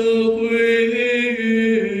都归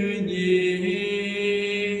于你，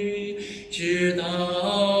直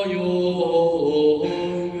到永远。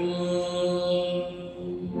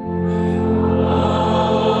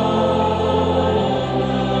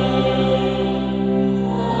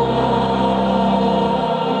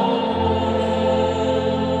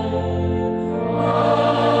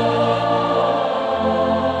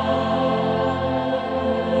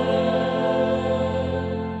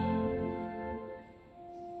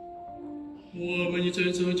我们以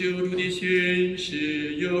遵从救主的训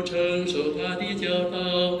示，又承受他的教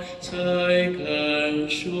导，才敢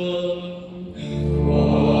说：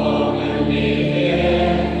我们的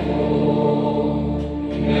天父，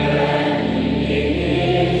愿你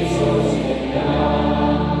受洗啊，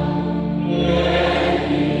愿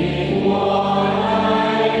你我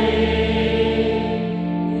来临，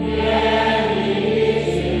愿你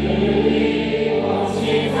旨意往行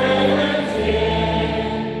在人间，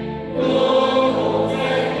如同在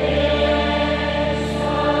天上。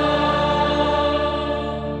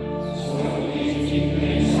求你今天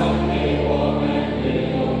赏给我们日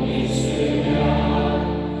用的食粮，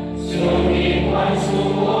求你宽恕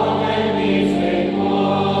我们的罪过，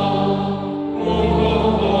如同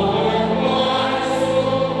我们宽恕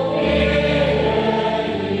别人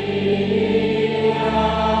一样。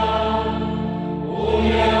不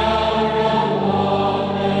要让我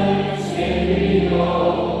们陷于诱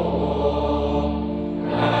惑，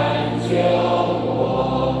但救我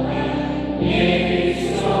们免于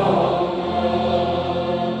受恶。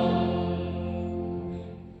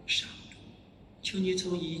上主，求你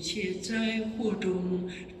从一切灾祸中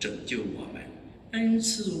拯救我们，恩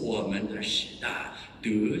赐我们的时代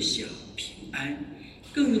得享平安。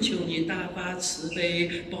更求你大发慈悲，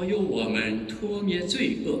保佑我们脱灭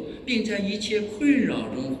罪恶，并在一切困扰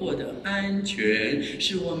中获得安全，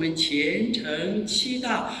使我们虔诚期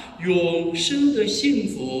待永生的幸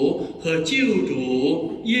福和救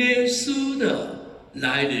主耶稣的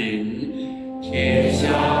来临，天下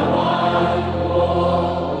万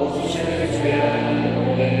国皆权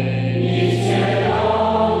威，一切荣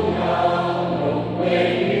耀荣归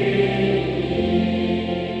于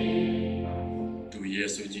你。主耶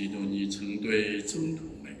稣基督，你曾对宗徒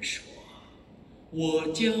们说：“我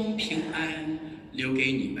将平安留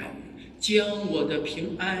给你们，将我的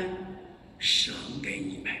平安赏给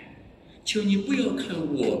你们。求你不要看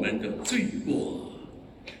我们的罪过，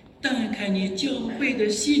但看你教会的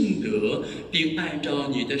信德，并按照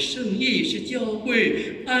你的圣意，使教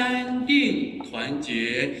会安定团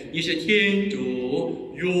结。你是天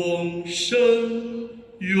主，永生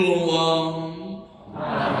永王。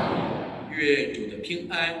愿主的平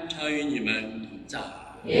安常与你们同在，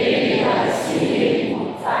也与你的心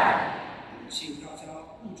同在。请大家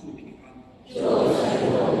互助平安。祝神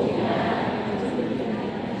主平安。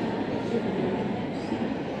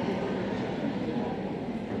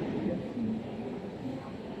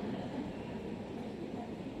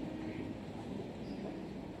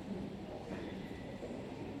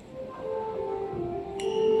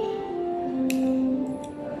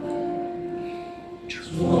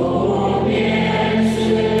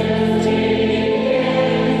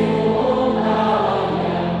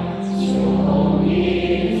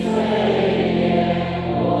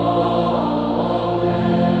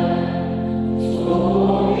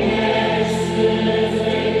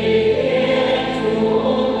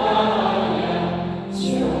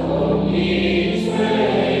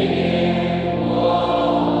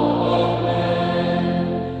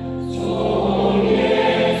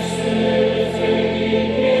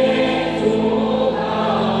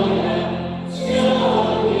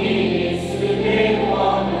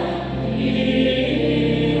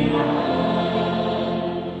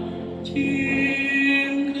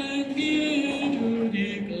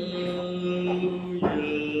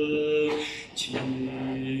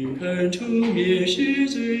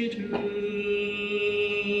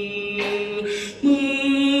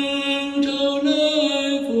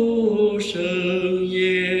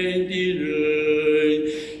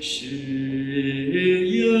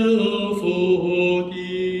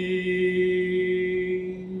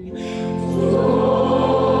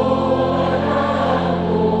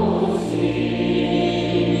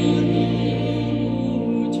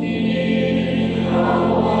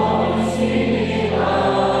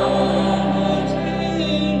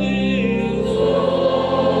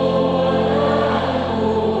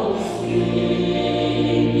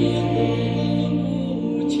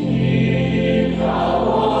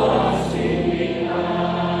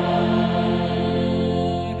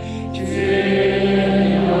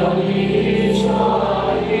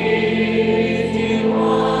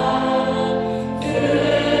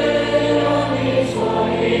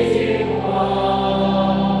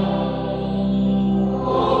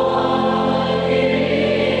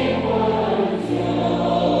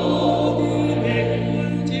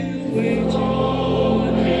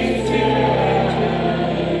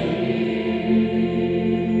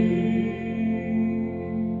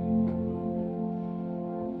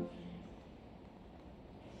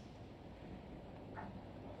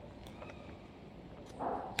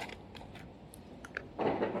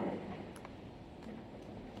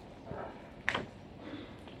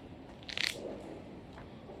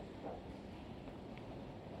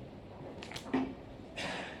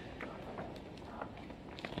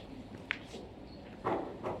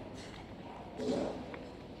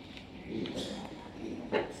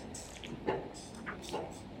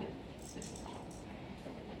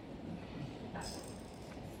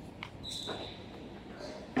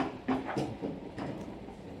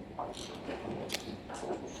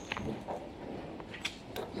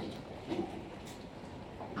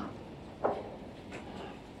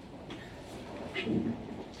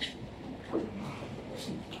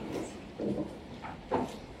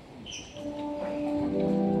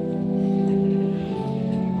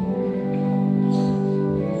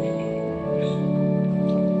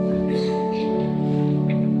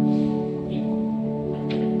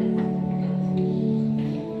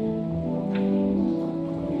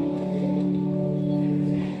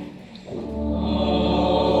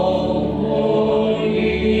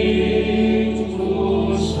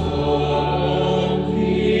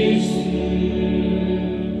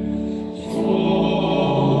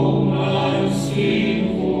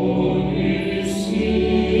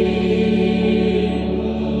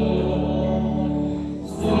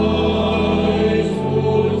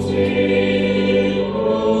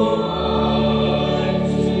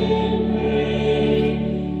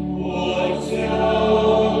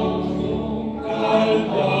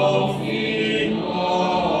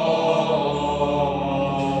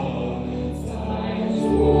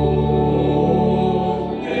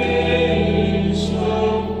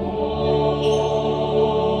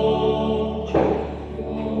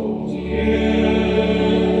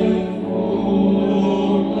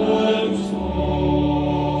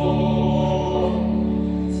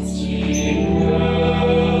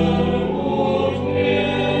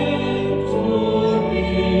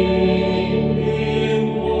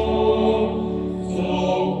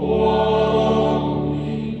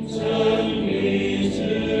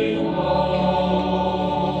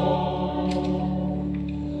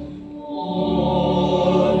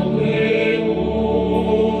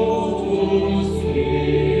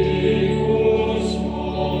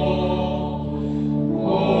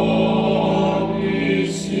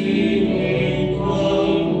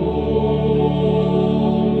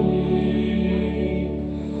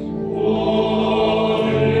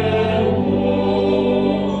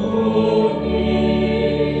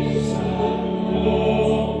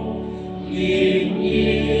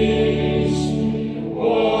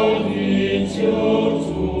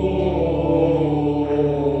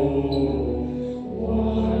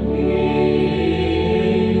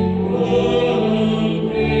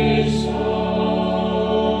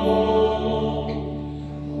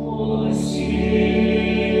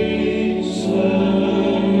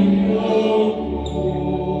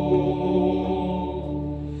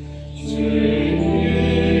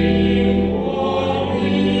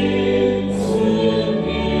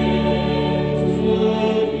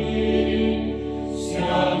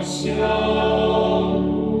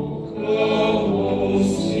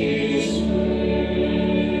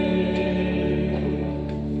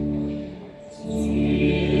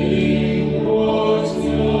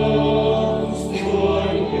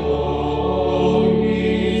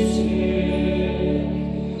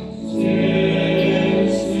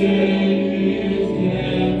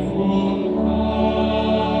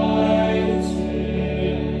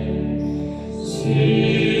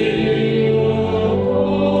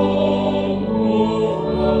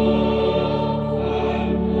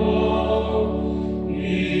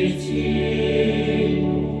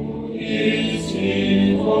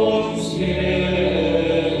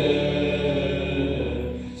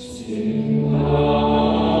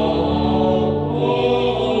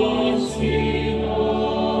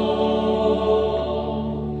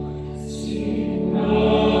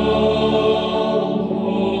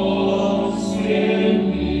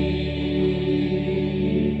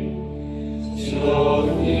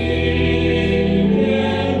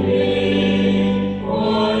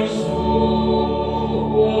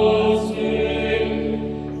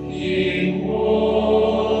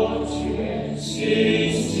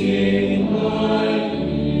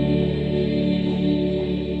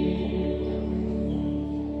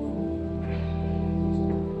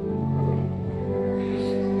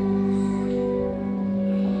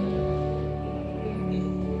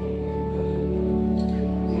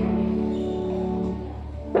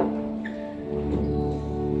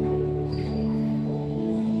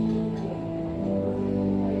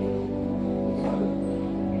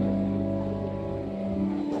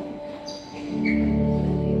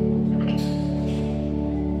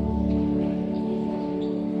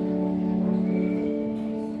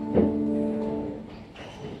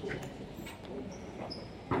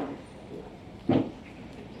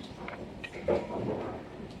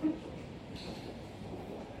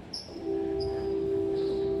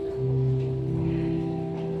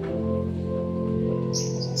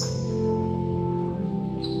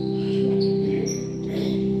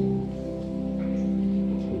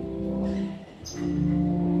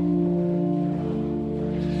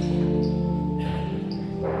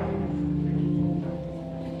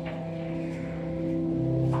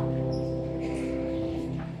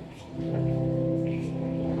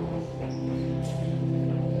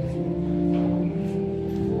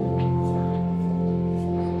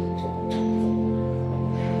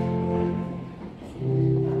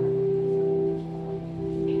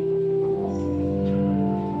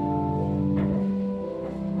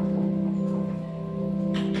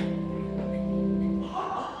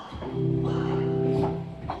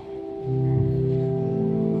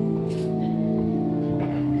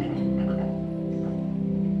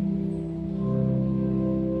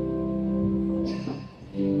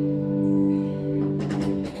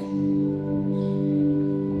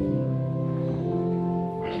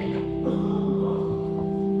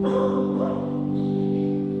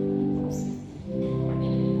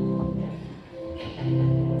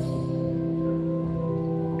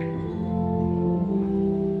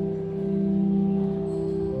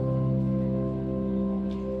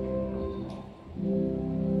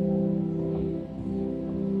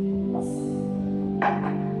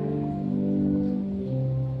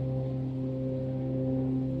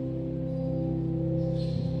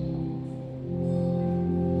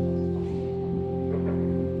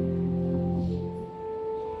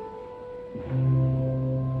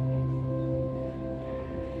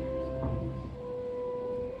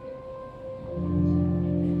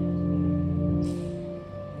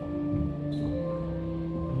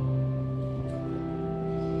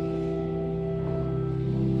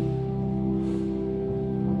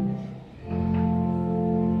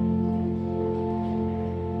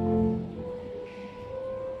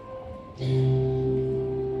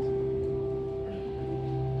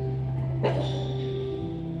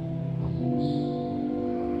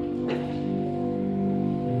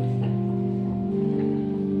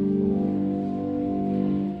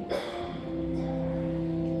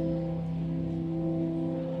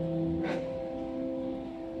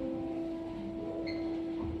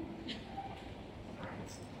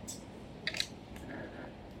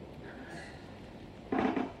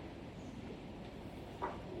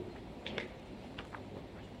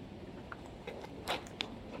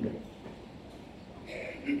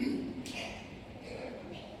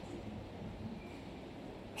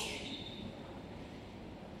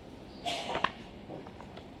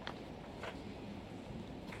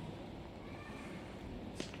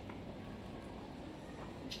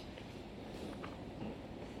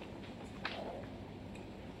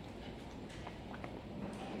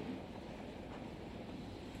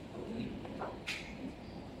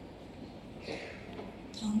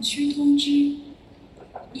堂区通知：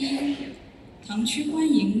一、堂区欢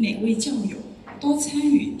迎每位教友多参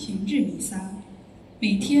与平日弥撒，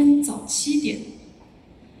每天早7点。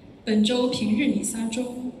本周平日弥撒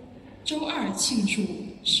中，周二庆祝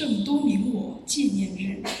圣多明我纪念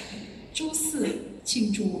日，周四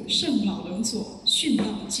庆祝圣老人佐殉道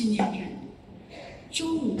纪念日，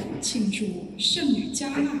周五庆祝圣女加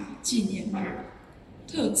纳纪念日，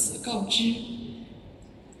特此告知。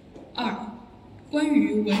2. 关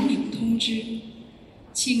于文明通知，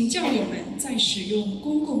请教友们在使用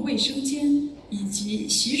公共卫生间以及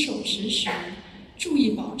洗手池时，注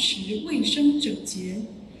意保持卫生整洁，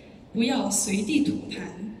不要随地吐痰。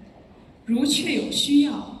如确有需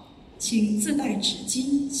要，请自带纸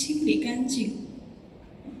巾清理干净。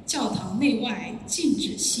教堂内外禁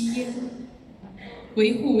止吸烟。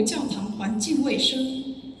维护教堂环境卫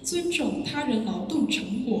生，尊重他人劳动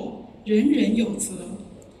成果，人人有责。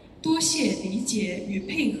多谢理解与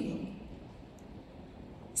配合。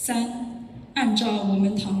3. 按照我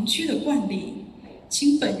们堂区的惯例，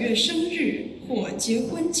请本月生日或结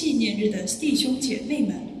婚纪念日的弟兄姐妹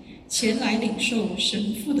们前来领受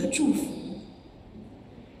神父的祝福。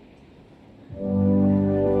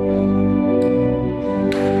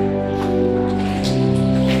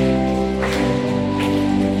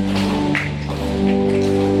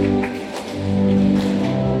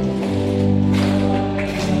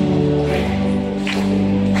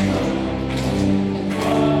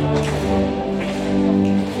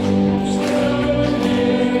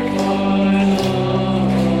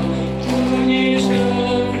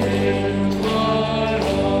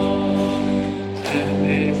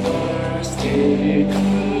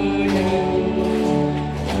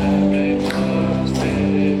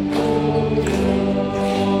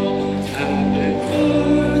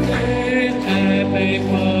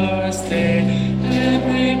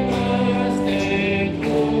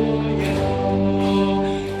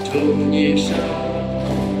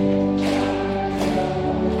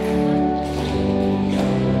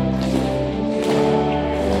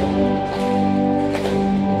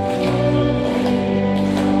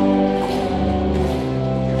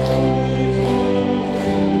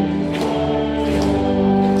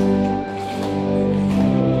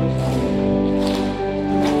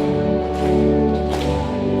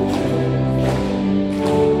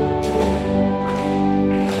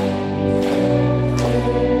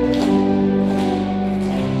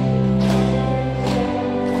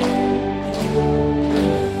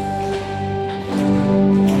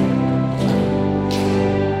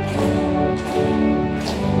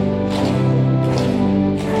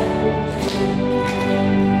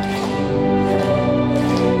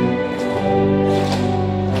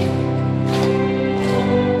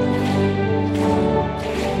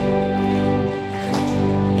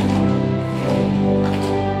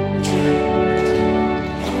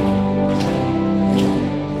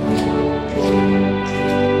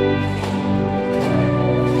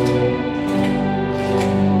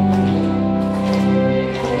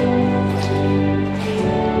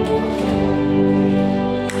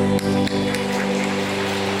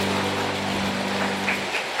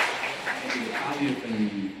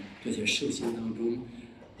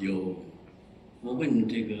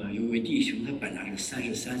有一位弟兄，他本来是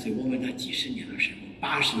33岁，我问他几十年了，神父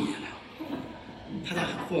80年了。他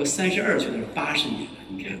或32岁的时候80年了，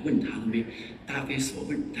你看问他都没答非所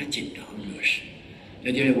问，他紧张热实。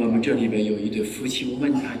有天我们这里边有一对夫妻，我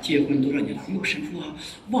问他结婚多少年了，哟，神父啊，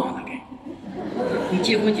忘了该。你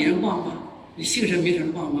结婚几人忘吗？你姓甚名谁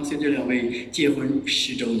忘吗？所以这两位结婚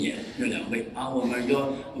10周年，这两位啊，我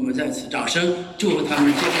们在此掌声祝福他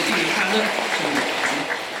们结婚纪念快乐。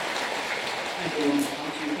按照我们堂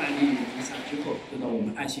区办理弥撒之后，就到我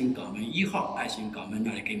们爱心港门1号爱心港门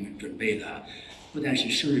那里给你们准备了，不但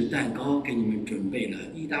是生日蛋糕，给你们准备了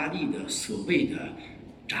意大利的所谓的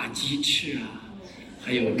炸鸡翅啊，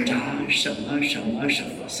还有炸什么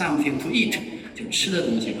something to eat， 就吃的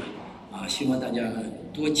东西吧。啊，希望大家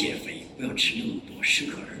多减肥，不要吃那么多，适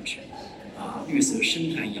可而止。啊，绿色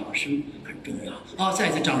生态养生很重要。好，再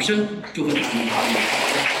一次掌声祝福他们。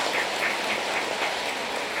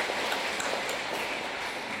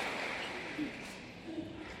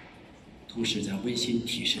同时，在温馨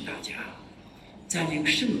提示大家，在领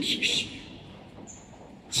圣体时，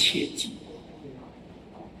切记，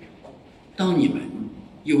当你们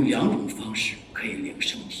有2种方式可以领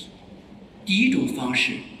圣体。第一种方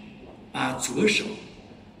式，把左手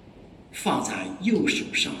放在右手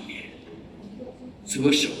上面，左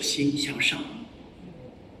手心向上，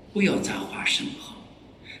不要再画圣号。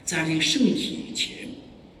在领圣体以前，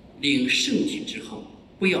领圣体之后，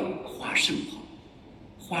不要画圣号。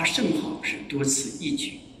画圣号是多此一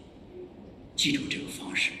举，记住这个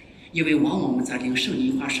方式，因为往往我们在领圣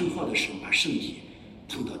体画圣号的时候，把圣体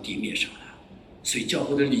碰到地面上了。所以教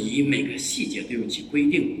会的礼仪每个细节都有其规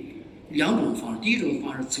定。2种方式，第一种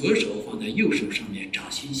方式，左手放在右手上面，掌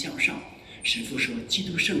心向上。神父说：“基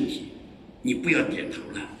督圣体，你不要点头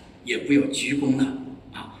了，也不要鞠躬了，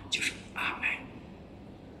啊，就说阿门。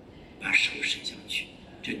把手伸下去，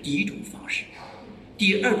这第一种方式。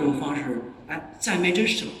第二种方式，赞美着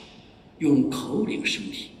手，用口领圣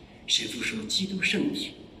体。神父说基督圣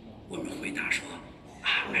体，我们回答说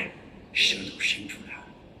阿门，舌头伸出来了，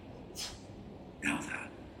让它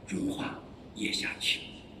融化咽下去，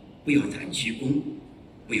不要再鞠躬，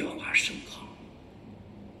不要画手铐。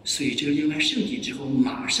所以这个领完圣体之后，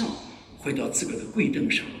马上回到自个的跪凳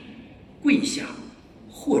上，跪下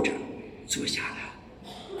或者坐下来。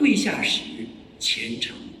跪下时虔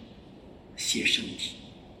诚谢圣体，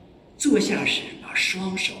坐下时把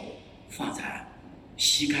双手放在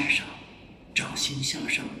膝盖上，掌心向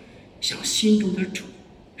上，向心中的主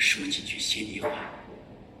说几句心里话。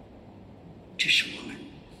这是我们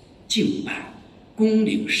敬拜恭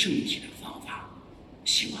领圣体的方法，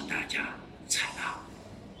希望大家采纳。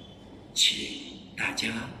请大家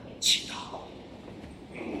祈祷。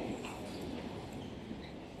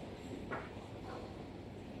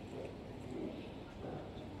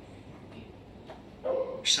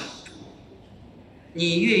上主，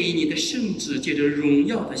你愿意你的圣子借着荣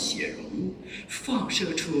耀的血容，放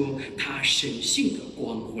射出他神性的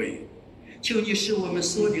光辉。求你使我们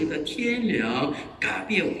所领的天良改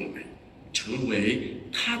变我们，成为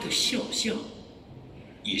他的肖像。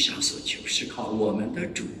以上所求是靠我们的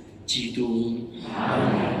主基督。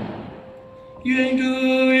愿主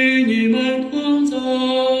与你们同在。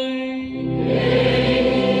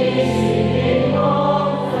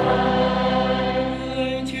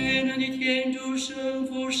全能的天主圣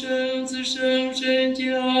父圣子圣神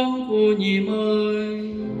降福你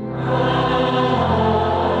们。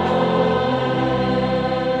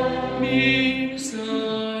弥撒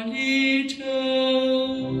礼成。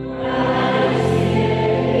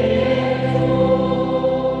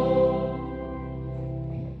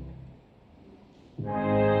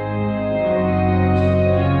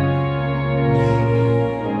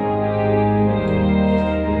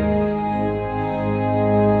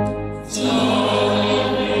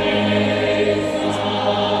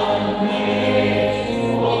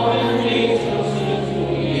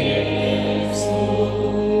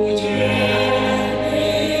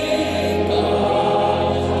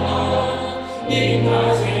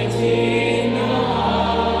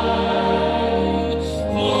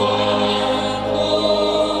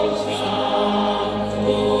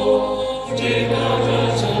至高至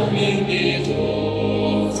尊命的主。